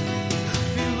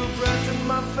 Feel the breath in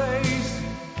my face,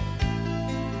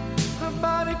 her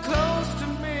body close to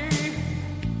me.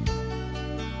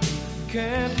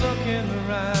 Can't look in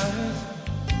her eyes,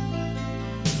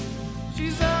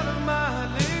 she's out of my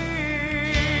league.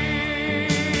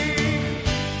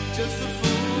 Just a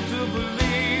fool to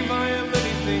believe I am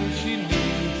anything she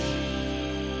needs.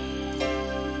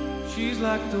 She's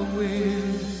like the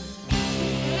wind.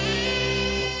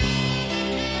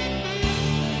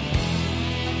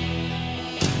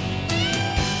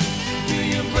 Feel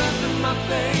your breath in my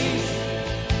face,